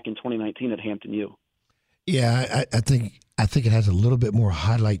back in 2019 at Hampton U. Yeah, I think it has a little bit more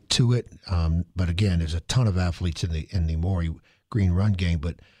highlight to it. But again, there's a ton of athletes in the Maury Green Run game.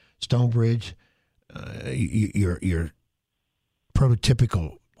 But Stonebridge, your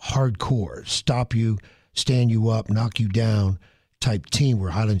prototypical hardcore, stop you, stand you up, knock you down type team,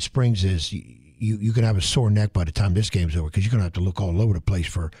 where Highland Springs is. You can have a sore neck by the time this game's over because you're going to have to look all over the place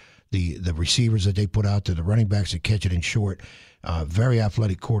for the receivers that they put out there, the running backs that catch it in short. Very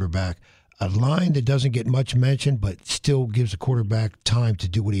athletic quarterback. A line that doesn't get much mention, but still gives the quarterback time to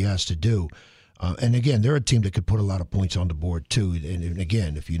do what he has to do. And again, they're a team that could put a lot of points on the board too. And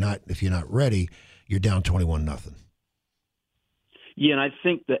again, if you're not ready, you're down 21-0. Yeah, and I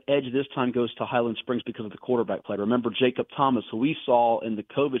think the edge this time goes to Highland Springs because of the quarterback play. Remember Jacob Thomas, who we saw in the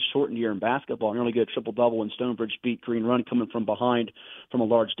COVID-shortened year in basketball, nearly get a triple-double, and Stonebridge beat Green Run coming from behind from a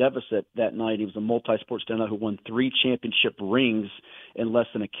large deficit that night. He was a multi-sport standout who won 3 championship rings in less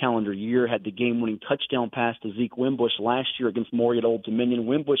than a calendar year, had the game-winning touchdown pass to Zeke Wimbush last year against Maury at Old Dominion.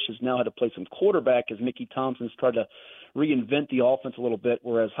 Wimbush has now had to play some quarterback as Mickey Thompson's tried to reinvent the offense a little bit,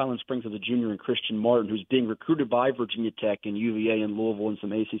 whereas Highland Springs has a junior and Christian Martin, who's being recruited by Virginia Tech and UVA and Louisville and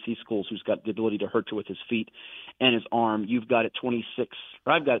some ACC schools, who's got the ability to hurt you with his feet and his arm. You've got it 26,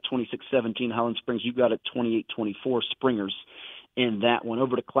 or I've got it 26-17 Highland Springs. You've got it 28-24 Springers in that one.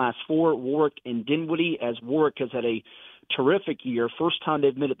 Over to Class 4, Warwick and Dinwiddie, as Warwick has had a terrific year. First time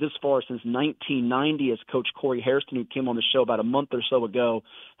they've made it this far since 1990, as Coach Corey Hairston, who came on the show about a month or so ago,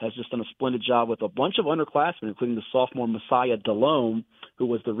 has just done a splendid job with a bunch of underclassmen, including the sophomore Messiah Delhomme, who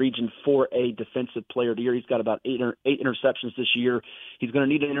was the Region 4A Defensive Player of the Year. He's got about eight interceptions this year. He's going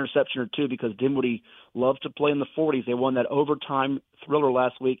to need an interception or two because Dinwiddie loves to play in the 40s. They won that overtime thriller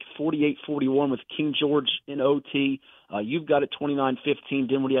last week, 48-41 with King George in OT. You've got it 29-15.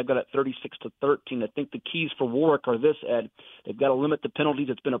 Dinwiddie, I've got it 36-13. I think the keys for Warwick are this, Ed. They've got to limit the penalties.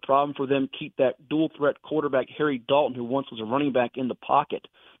 It's been a problem for them. Keep that dual-threat quarterback, Harry Dalton, who once was a running back, in the pocket.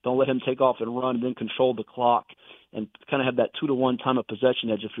 Don't let him take off and run and then control the clock and kind of have that 2-to-1 time of possession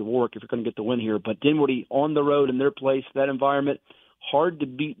edge if you're Warwick, if you're going to get the win here. But Dinwiddie on the road in their place, that environment, hard to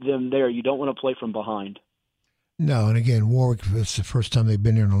beat them there. You don't want to play from behind. No, and again, Warwick, it's the first time they've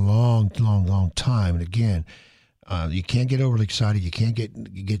been there in a long time. And again, you can't get overly excited. You can't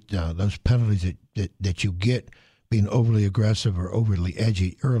get those penalties that you get being overly aggressive or overly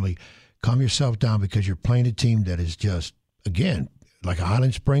edgy early. Calm yourself down because you're playing a team that is just, again, like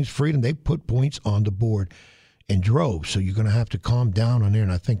Highland Springs Freedom. They put points on the board in droves, so you're going to have to calm down on there.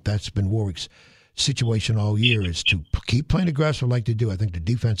 And I think that's been Warwick's situation all year, is to keep playing aggressive like they do. I think the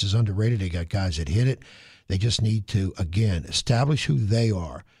defense is underrated. They got guys that hit it. They just need to, again, establish who they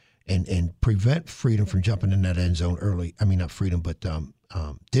are and prevent Freedom from jumping in that end zone early. I mean, not Freedom, but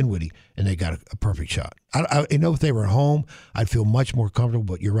Dinwiddie, and they got a perfect shot. I know if they were at home, I'd feel much more comfortable,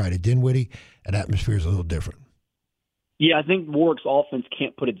 but you're right. At Dinwiddie, that atmosphere is a little different. Yeah, I think Warwick's offense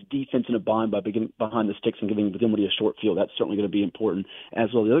can't put its defense in a bind by beginning behind the sticks and giving Dinwiddie a short field. That's certainly going to be important as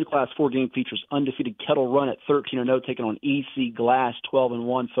well. The other Class 4 game features undefeated Kettle Run at 13-0, taking on EC Glass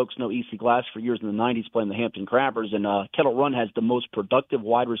 12-1. Folks know EC Glass for years in the 90s playing the Hampton Crabbers, and Kettle Run has the most productive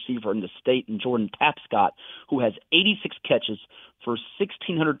wide receiver in the state in Jordan Tapscott, who has 86 catches for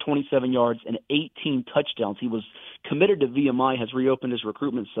 1,627 yards and 18 touchdowns. He was committed to VMI, has reopened his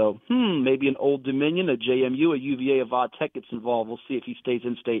recruitment, so maybe an Old Dominion, a JMU, a UVA, a Va Tech gets involved. We'll see if he stays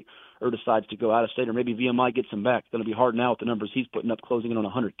in state or decides to go out of state, or maybe VMI gets him back. It's going to be hard now with the numbers he's putting up, closing in on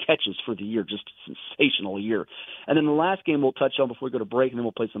 100 catches for the year. Just a sensational year. And then the last game we'll touch on before we go to break, and then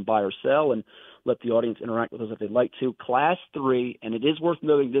we'll play some buy or sell and let the audience interact with us if they'd like to. Class 3, and it is worth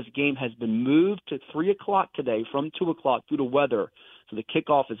noting this game has been moved to 3 o'clock today from 2 o'clock due to weather. So the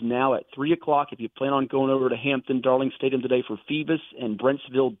kickoff is now at 3 o'clock. If you plan on going over to Hampton-Darling Stadium today for Phoebus and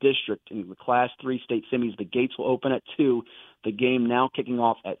Brentsville District in the Class 3 state semis, the gates will open at 2. The game now kicking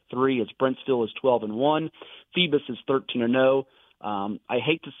off at 3 as Brentsville is 12-1. Phoebus is 13-0. I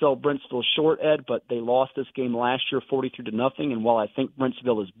hate to sell Brentsville short, Ed, but they lost this game last year 43-0. And while I think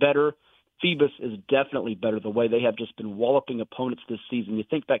Brentsville is better, Phoebus is definitely better the way they have just been walloping opponents this season. You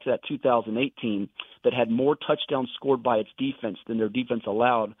think back to that 2018 that had more touchdowns scored by its defense than their defense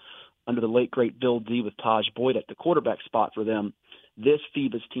allowed under the late, great Bill D with Taj Boyd at the quarterback spot for them. This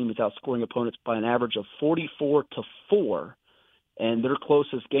Phoebus team is outscoring opponents by an average of 44-4. And their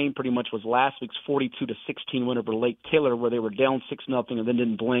closest game pretty much was last week's 42-16 win over Lake Taylor, where they were down 6-0 and then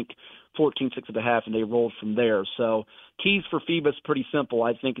didn't blink, 14-6 at the half, and they rolled from there. So keys for Phoebus pretty simple.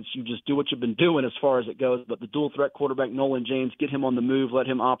 I think it's you just do what you've been doing as far as it goes. But the dual threat quarterback Nolan James, get him on the move, let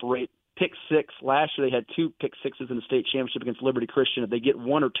him operate. Pick 6. Last year they had 2 pick 6s in the state championship against Liberty Christian. If they get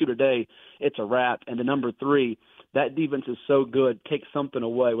 1 or 2 today, it's a wrap. And the number 3, that defense is so good. Take something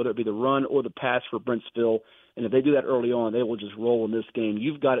away, whether it be the run or the pass for Brentsville. And if they do that early on, they will just roll in this game.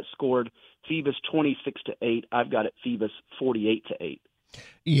 You've got it scored Phoebus 26-8. I've got it Phoebus 48-8.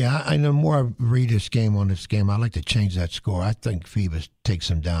 Yeah, I know more I read this game on this game. I like to change that score. I think Phoebus takes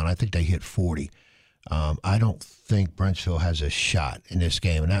them down. I think they hit 40. I don't think Brentsville has a shot in this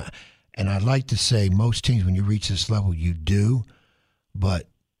game. And I'd like to say most teams, when you reach this level, you do. But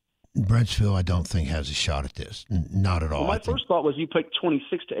Brentsville, I don't think, has a shot at this. Not at all. Well, my first thought was you picked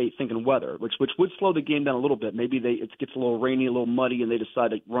 26-8 thinking weather, which would slow the game down a little bit. Maybe it gets a little rainy, a little muddy, and they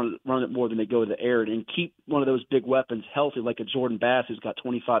decide to run it more than they go to the air and keep one of those big weapons healthy, like a Jordan Bass who's got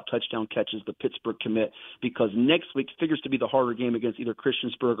 25 touchdown catches, the Pittsburgh commit, because next week figures to be the harder game against either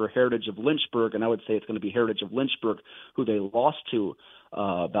Christiansburg or Heritage of Lynchburg, and I would say it's going to be Heritage of Lynchburg, who they lost to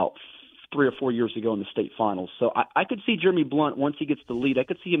about 3 or 4 years ago in the state finals. So I could see Jeremy Blunt, once he gets the lead, I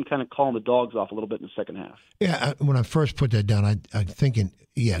could see him kind of calling the dogs off a little bit in the second half. Yeah, when I first put that down, I'm thinking,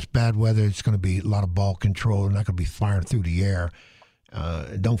 yes, bad weather, it's going to be a lot of ball control. They're not going to be firing through the air.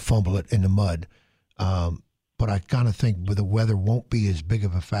 Don't fumble it in the mud. But I kind of think the weather won't be as big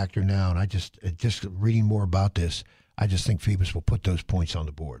of a factor now. And just reading more about this, I just think Phoebus will put those points on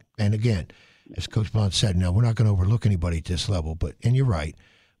the board. And again, as Coach Blunt said, now we're not going to overlook anybody at this level, and you're right.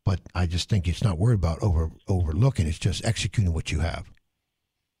 But I just think it's not worried about overlooking. It's just executing what you have.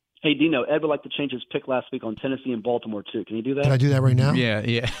 Hey, Dino, Ed would like to change his pick last week on Tennessee and Baltimore, too. Can you do that? Can I do that right now?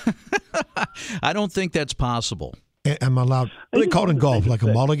 Yeah. I don't think that's possible. Am I allowed? What do they call it in golf? Like a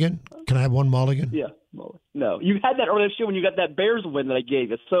mulligan? Can I have one mulligan? Yeah. No. You had that earlier this year when you got that Bears win that I gave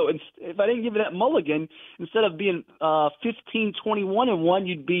you. So if I didn't give you that mulligan, instead of being 15-21-1,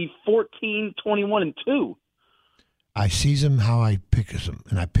 you'd be 14-21-2. I sees them how I picks them,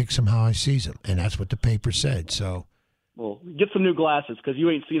 and I picks them how I sees them, and that's what the paper said. So, well, get some new glasses because you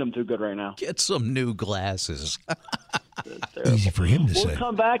ain't seen them too good right now. Get some new glasses. Easy for him to say. We'll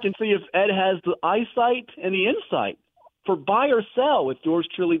come back and see if Ed has the eyesight and the insight for buy or sell with yours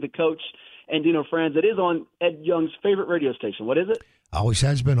truly, the coach and Dino Franz. It is on Ed Young's favorite radio station. What is it? Always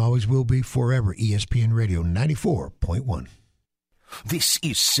has been, always will be, forever. ESPN Radio 94.1. This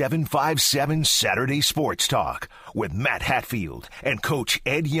is 757 Saturday Sports Talk with Matt Hatfield and Coach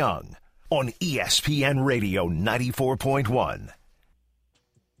Ed Young on ESPN Radio 94.1.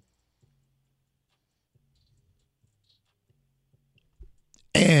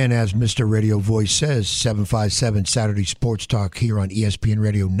 And as Mr. Radio Voice says, 757 Saturday Sports Talk here on ESPN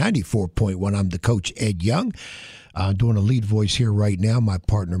Radio 94.1. I'm the coach, Ed Young. Doing a lead voice here right now. My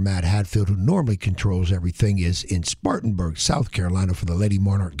partner, Matt Hatfield, who normally controls everything, is in Spartanburg, South Carolina for the Lady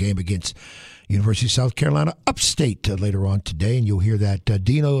Monarch game against University of South Carolina Upstate later on today. And you'll hear that,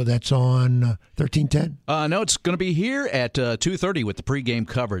 Dino, that's on 1310? No, it's going to be here at 2:30 with the pregame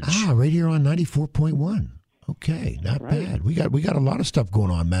coverage. Right here on 94.1. Okay, not bad. We got a lot of stuff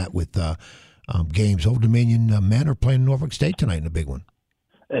going on, Matt, with games. Old Dominion men are playing Norfolk State tonight in a big one.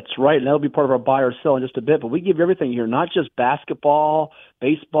 That's right, and that'll be part of our buy or sell in just a bit. But we give you everything here, not just basketball,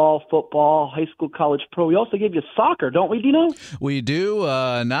 baseball, football, high school, college, pro. We also give you soccer, don't we, Dino? We do.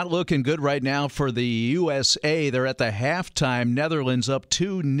 Not looking good right now for the USA. They're at the halftime. Netherlands up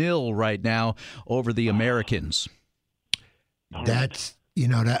 2-0 right now over the Americans. That's,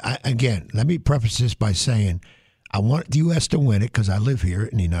 again, let me preface this by saying I want the U.S. to win it because I live here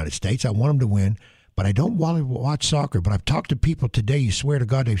in the United States. I want them to win. But I don't want to watch soccer. But I've talked to people today, you swear to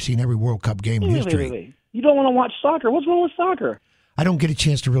God they've seen every World Cup game in history. Wait. You don't want to watch soccer? What's wrong with soccer? I don't get a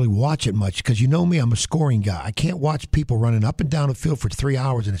chance to really watch it much because you know me, I'm a scoring guy. I can't watch people running up and down the field for 3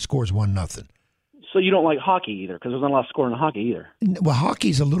 hours and it scores 1-0. So you don't like hockey either because there's not a lot of scoring in hockey either. Well,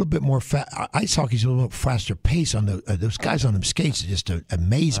 hockey's a little bit more ice hockey's a little bit faster pace on those guys on them skates just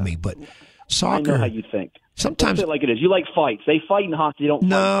amaze me. But soccer, I know how you think. Sometimes it's like it is. You like fights. They fight in hockey. You don't.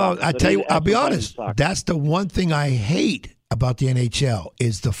 No, fight in I tell you, I'll be honest. Soccer. That's the one thing I hate about the NHL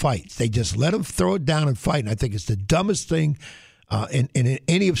is the fights. They just let them throw it down and fight. And I think it's the dumbest thing in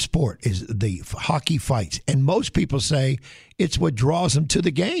any of sport is the hockey fights. And most people say it's what draws them to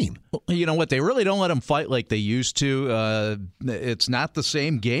the game. You know what? They really don't let them fight like they used to. It's not the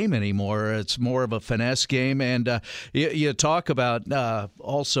same game anymore. It's more of a finesse game. And you talk about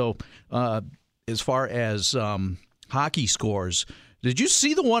also as far as hockey scores. Did you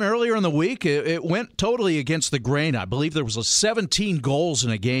see the one earlier in the week? It went totally against the grain. I believe there was 17 goals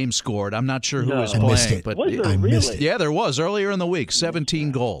in a game scored. I'm not sure who was playing, but I missed it. Yeah, there was earlier in the week.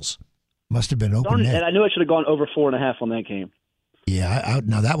 17 goals. Must have been open net. And I knew I should have gone over 4.5 on that game. Yeah,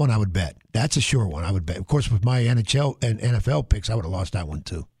 now that one I would bet. That's a sure one. I would bet. Of course, with my NHL and NFL picks, I would have lost that one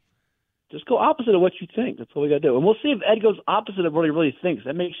too. Just go opposite of what you think. That's what we got to do. And we'll see if Ed goes opposite of what he really thinks.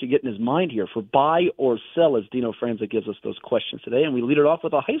 That makes you get in his mind here for buy or sell as Dino Franza gives us those questions today. And we lead it off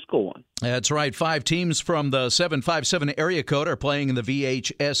with a high school one. That's right. 5 teams from the 757 area code are playing in the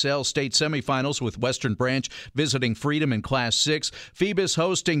VHSL state semifinals with Western Branch visiting Freedom in Class 6. Phoebus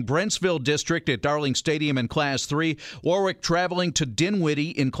hosting Brentsville District at Darling Stadium in Class 3. Warwick traveling to Dinwiddie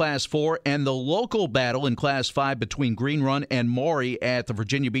in Class 4. And the local battle in Class 5 between Green Run and Maury at the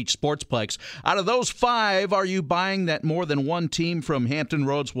Virginia Beach Sportsplex. Out of those 5, are you buying that more than one team from Hampton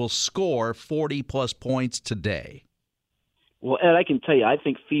Roads will score 40-plus points today? Well, Ed, I can tell you, I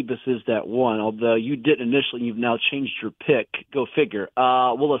think Phoebus is that one, although you did initially, you've now changed your pick. Go figure.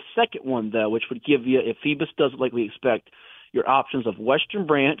 Well, a second one, though, which would give you, if Phoebus does it like we expect, your options of Western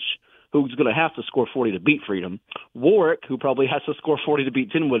Branch, who's going to have to score 40 to beat Freedom, Warwick, who probably has to score 40 to beat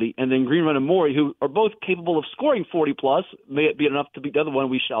Dinwiddie, and then Green Run and Maury, who are both capable of scoring 40-plus. May it be enough to beat the other one?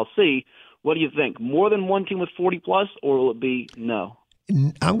 We shall see. What do you think? More than one team with 40-plus, or will it be no?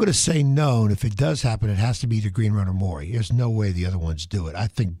 I'm going to say no, and if it does happen, it has to be either Green Run or Maury. There's no way the other ones do it. I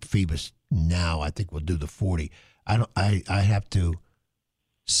think Phoebus now, I think will do the 40. I have to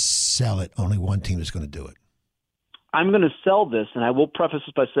sell it. Only one team is going to do it. I'm going to sell this, and I will preface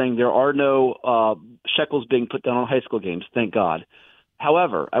this by saying there are no shekels being put down on high school games, thank God.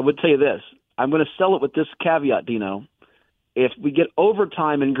 However, I would tell you this. I'm going to sell it with this caveat, Dino. if we get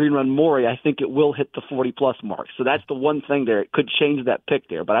overtime in Green Run Maury, I think it will hit the 40-plus mark. So that's the one thing there. It could change that pick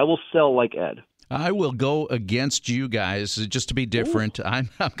there, but I will sell like Ed. I will go against you guys just to be different. I'm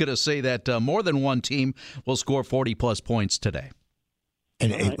going to say that more than one team will score 40-plus points today.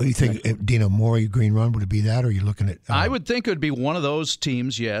 And what do you think, Dino, Maury, Green Run, would it be that, or are you looking at... I would think it would be one of those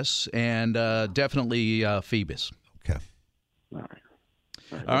teams, yes, and definitely Phoebus. Okay.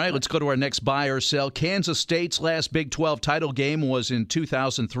 All right, let's go to our next buy or sell. Kansas State's last Big 12 title game was in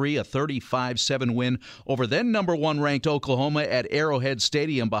 2003, a 35-7 win over then number one ranked Oklahoma at Arrowhead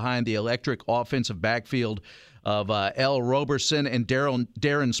Stadium behind the electric offensive backfield of L. Roberson and Darren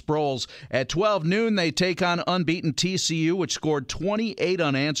Sproles. At 12 noon, they take on unbeaten TCU, which scored 28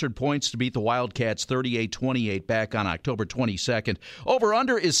 unanswered points to beat the Wildcats 38-28 back on October 22nd.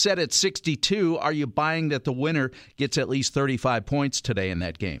 Over-under is set at 62. Are you buying that the winner gets at least 35 points today in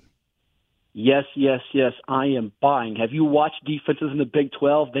that game? Yes, I am buying. Have you watched defenses in the Big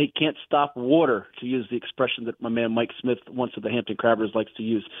 12? They can't stop water, to use the expression that my man Mike Smith, once of the Hampton Crabbers, likes to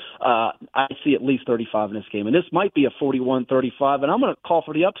use. I see at least 35 in this game, and this might be a 41-35, and I'm going to call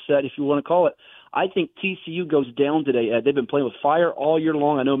for the upset, if you want to call it. I think TCU goes down today, Ed. They've been playing with fire all year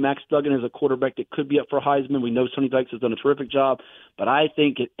long. I know Max Duggan is a quarterback that could be up for Heisman. We know Sonny Dykes has done a terrific job, but I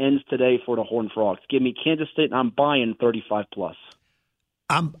think it ends today for the Horned Frogs. Give me Kansas State, and I'm buying 35-plus.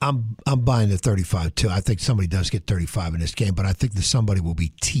 I'm buying the 35 too. I think somebody does get 35 in this game, but I think the somebody will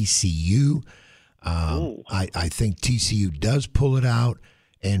be TCU. I think TCU does pull it out.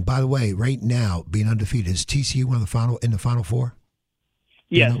 And by the way, right now, being undefeated, is TCU in the Final Four?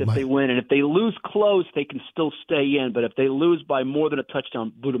 Yes, if they win, and if they lose close, they can still stay in. But if they lose by more than a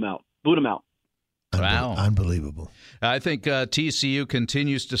touchdown, boot them out. Wow. Unbelievable. I think TCU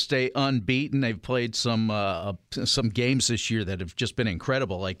continues to stay unbeaten. They've played some games this year that have just been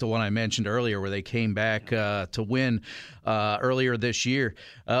incredible, like the one I mentioned earlier where they came back to win earlier this year.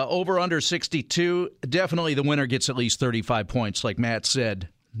 Over under 62, definitely the winner gets at least 35 points, like Matt said.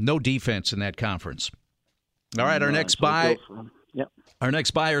 No defense in that conference. All right, our next buy. Our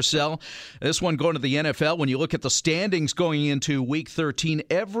next buy or sell, this one going to the NFL. When you look at the standings going into Week 13,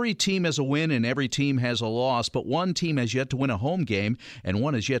 every team has a win and every team has a loss, but one team has yet to win a home game and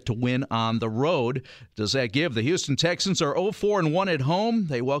one has yet to win on the road. Does that give? The Houston Texans are 0-4-1 at home.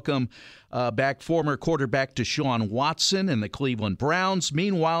 They welcome back former quarterback Deshaun Watson and the Cleveland Browns.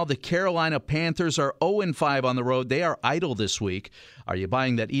 Meanwhile, the Carolina Panthers are 0-5 on the road. They are idle this week. Are you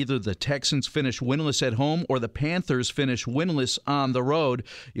buying that either the Texans finish winless at home or the Panthers finish winless on the road?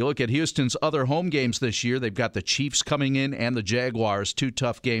 You look at Houston's other home games this year. They've got the Chiefs coming in and the Jaguars. Two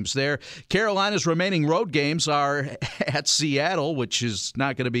tough games there. Carolina's remaining road games are at Seattle, which is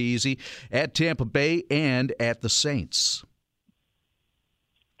not going to be easy, at Tampa Bay, and at the Saints.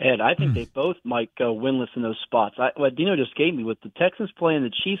 Ed, I think they both might go winless in those spots. What Dino just gave me with the Texans playing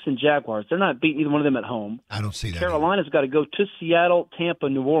the Chiefs and Jaguars, they're not beating either one of them at home. I don't see that. Carolina's got to go to Seattle, Tampa,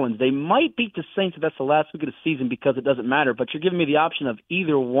 New Orleans. They might beat the Saints if that's the last week of the season because it doesn't matter, but you're giving me the option of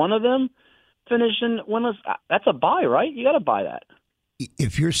either one of them finishing winless. That's a buy, right? You got to buy that.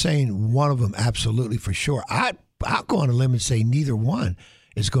 If you're saying one of them, absolutely, for sure. I'll go on a limb and say neither one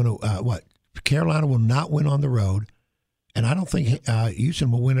is going to Carolina will not win on the road. And I don't think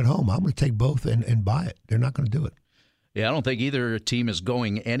Houston will win at home. I'm going to take both and buy it. They're not going to do it. Yeah, I don't think either team is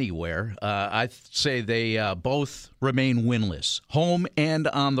going anywhere. I say they both remain winless, home and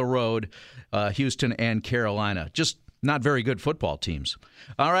on the road, Houston and Carolina. Just not very good football teams.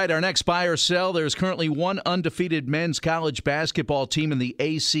 All right, our next buy or sell. There's currently one undefeated men's college basketball team in the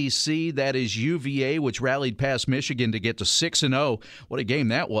ACC. That is UVA, which rallied past Michigan to get to 6-0. What a game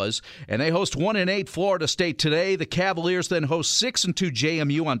that was. And they host 1-8 Florida State today. The Cavaliers then host 6-2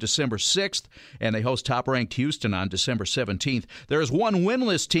 JMU on December 6th, and they host top-ranked Houston on December 17th. There is one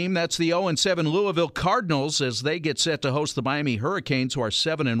winless team. That's the 0-7 Louisville Cardinals as they get set to host the Miami Hurricanes, who are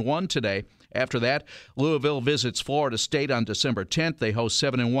 7-1 today. After that, Louisville visits Florida State on December 10th. They host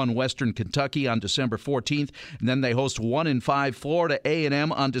 7-1 Western Kentucky on December 14th. And then they host 1-5 Florida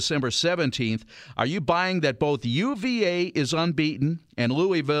A&M on December 17th. Are you buying that both UVA is unbeaten and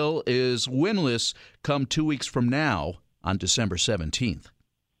Louisville is winless come 2 weeks from now on December 17th?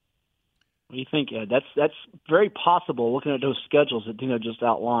 What do you think, Ed? That's very possible looking at those schedules that Dino just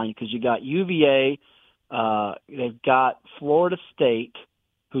outlined because you got UVA, they've got Florida State,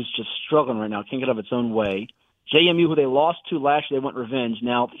 who's just struggling right now, can't get out of its own way. JMU, who they lost to last year, they want revenge.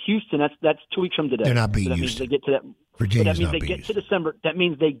 Now Houston, that's 2 weeks from today. They're not beating Houston. Means they get to that. Virginia's that means not they get Houston. to December. That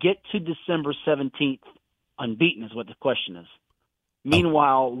means they get to December 17th unbeaten is what the question is.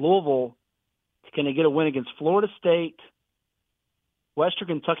 Meanwhile, Louisville, can they get a win against Florida State, Western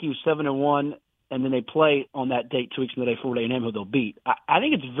Kentucky, who's 7-1, and then they play on that date 2 weeks from today, Florida A&M, who they'll beat. I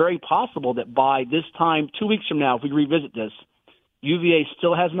think it's very possible that by this time, 2 weeks from now, if we revisit this, UVA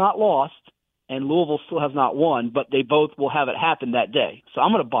still has not lost and Louisville still has not won, but they both will have it happen that day. So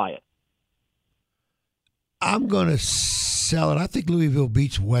I'm going to buy it. I'm going to sell it. I think Louisville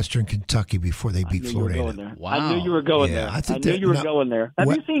beats Western Kentucky before they beat Florida A&M. Wow. I knew you were going there. I knew you were going there. Have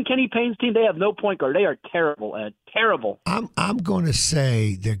you seen Kenny Payne's team? They have no point guard. They are terrible, Ed. Terrible. I'm going to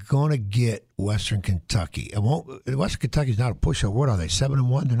say they're going to get Western Kentucky. Western Kentucky's not a pushover. What are they,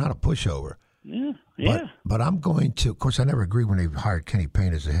 7-1? They're not a pushover. Yeah. But I'm going to. Of course, I never agreed when they hired Kenny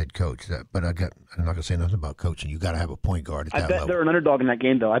Payne as the head coach. I'm not going to say nothing about coaching. You got to have a point guard at that level. I bet they're an underdog in that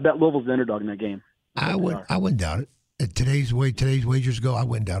game, though. I bet Louisville's the underdog in that game. I wouldn't doubt it. At today's wagers go, I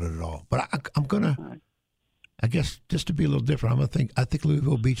wouldn't doubt it at all. But I'm gonna, I guess, just to be a little different, I think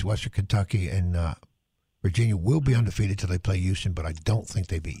Louisville beats Western Kentucky, and Virginia will be undefeated till they play Houston. But I don't think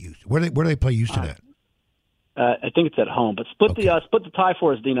they beat Houston. Where do they play Houston at? I think it's at home. But split the tie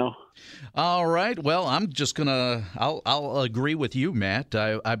for us, Dino. All right. Well, I'm just gonna. I'll agree with you, Matt.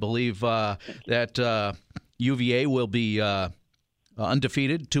 I believe that UVA will be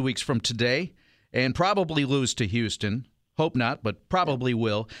undefeated 2 weeks from today. And probably lose to Houston. Hope not, but probably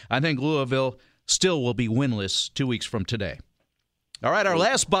will. I think Louisville still will be winless 2 weeks from today. All right, our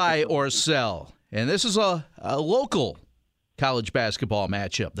last buy or sell. And this is a local college basketball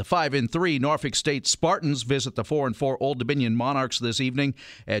matchup. The 5-3 Norfolk State Spartans visit the 4-4 Old Dominion Monarchs this evening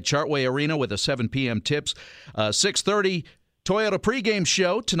at Chartway Arena with a 7 p.m. tips. 6:30 Toyota pregame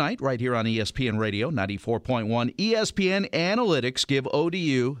show tonight right here on ESPN Radio 94.1. ESPN Analytics give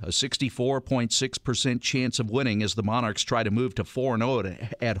ODU a 64.6% chance of winning as the Monarchs try to move to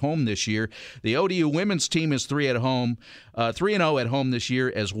 4-0 at home this year. The ODU women's team is 3-0 at home this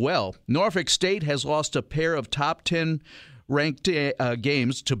year as well. Norfolk State has lost a pair of top 10 ranked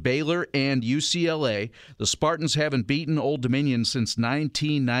games to Baylor and UCLA. The Spartans haven't beaten Old Dominion since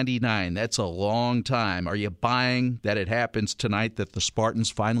 1999. That's a long time. Are you buying that it happens tonight, that the Spartans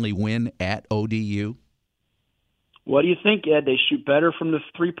finally win at ODU? What do you think, Ed? They shoot better from the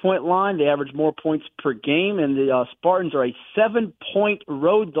three-point line. They average more points per game, and the Spartans are a 7-point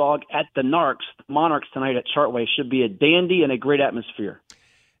road dog at the Monarchs tonight at Chartway. Should be a dandy and a great atmosphere.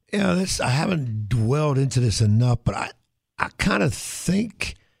 Yeah, I haven't dwelled into this enough, but I kind of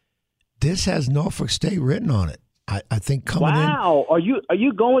think this has Norfolk State written on it. I think coming in. Wow, are you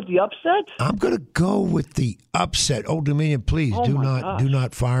going with the upset? I'm going to go with the upset. Old Dominion, please do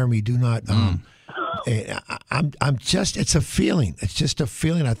not fire me. Do not. I'm just. It's a feeling. It's just a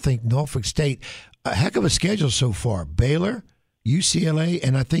feeling. I think Norfolk State, a heck of a schedule so far. Baylor, UCLA,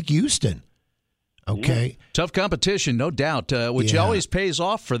 and I think Houston. Okay. Yeah. Tough competition, no doubt, which always pays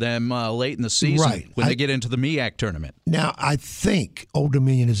off for them late in the season when they get into the MEAC tournament. Now, I think Old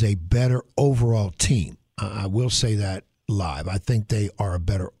Dominion is a better overall team. I will say that live. I think they are a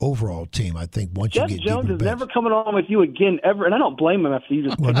better overall team. I think once Jeff you get Jones deeper is bench, never coming on with you again ever, and I don't blame him after you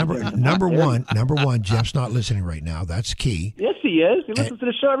just. Well, number one, Jeff's not listening right now. That's key. Yes, he is. He listens to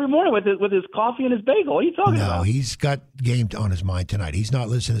the show every morning with his coffee and his bagel. What are you talking about? No, he's got game on his mind tonight. He's not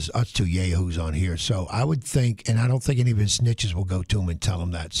listening to us two yahoos on here. So I would think, and I don't think any of his snitches will go to him and tell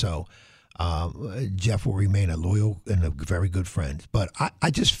him that. So Jeff will remain a loyal and a very good friend. But I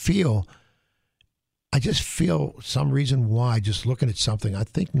just feel some reason why, just looking at something, I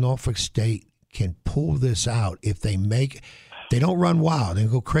think Norfolk State can pull this out if they don't run wild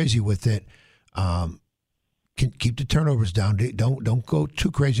and go crazy with it. Can keep the turnovers down. Don't go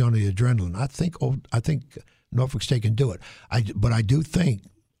too crazy on the adrenaline. I think Norfolk State can do it. But I do think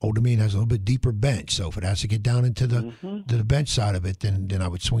Old Dominion has a little bit deeper bench. So if it has to get down into the bench side of it, then I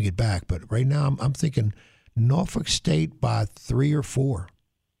would swing it back. But right now I'm thinking Norfolk State by 3 or 4.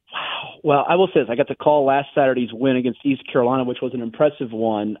 Well, I will say this. I got to call last Saturday's win against East Carolina, which was an impressive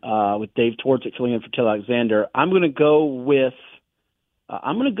one with Dave Twardzik filling in for Taylor Alexander. I'm going to go with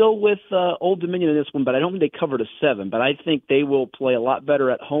Old Dominion in this one, but I don't think they covered a 7. But I think they will play a lot better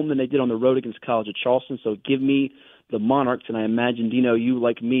at home than they did on the road against College of Charleston. So give me the Monarchs, and I imagine, Dino, you,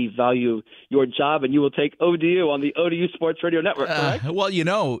 like me, value your job, and you will take ODU on the ODU Sports Radio Network, correct? Well,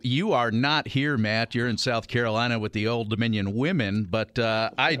 you are not here, Matt. You're in South Carolina with the Old Dominion women, but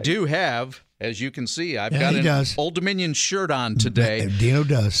I do have, as you can see, I've got an Old Dominion shirt on today. Dino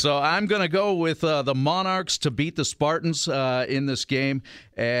does. So I'm going to go with the Monarchs to beat the Spartans in this game.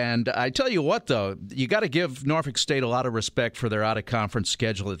 And I tell you what, though, you got to give Norfolk State a lot of respect for their out-of-conference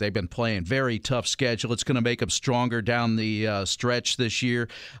schedule that they've been playing. Very tough schedule. It's going to make them stronger down the stretch this year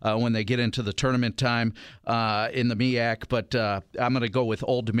when they get into the tournament time in the MEAC. But I'm going to go with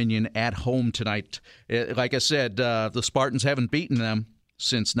Old Dominion at home tonight. Like I said, the Spartans haven't beaten them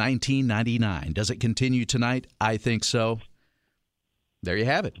since 1999. Does it continue tonight? I think so. There you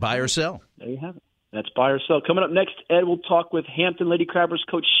have it. Buy or sell. There you have it. That's buy or sell. Coming up next, Ed will talk with Hampton Lady Crabbers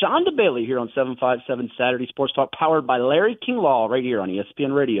coach Shonda Bailey here on 757 Saturday Sports Talk, powered by Larry King Law, right here on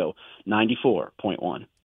ESPN Radio 94.1.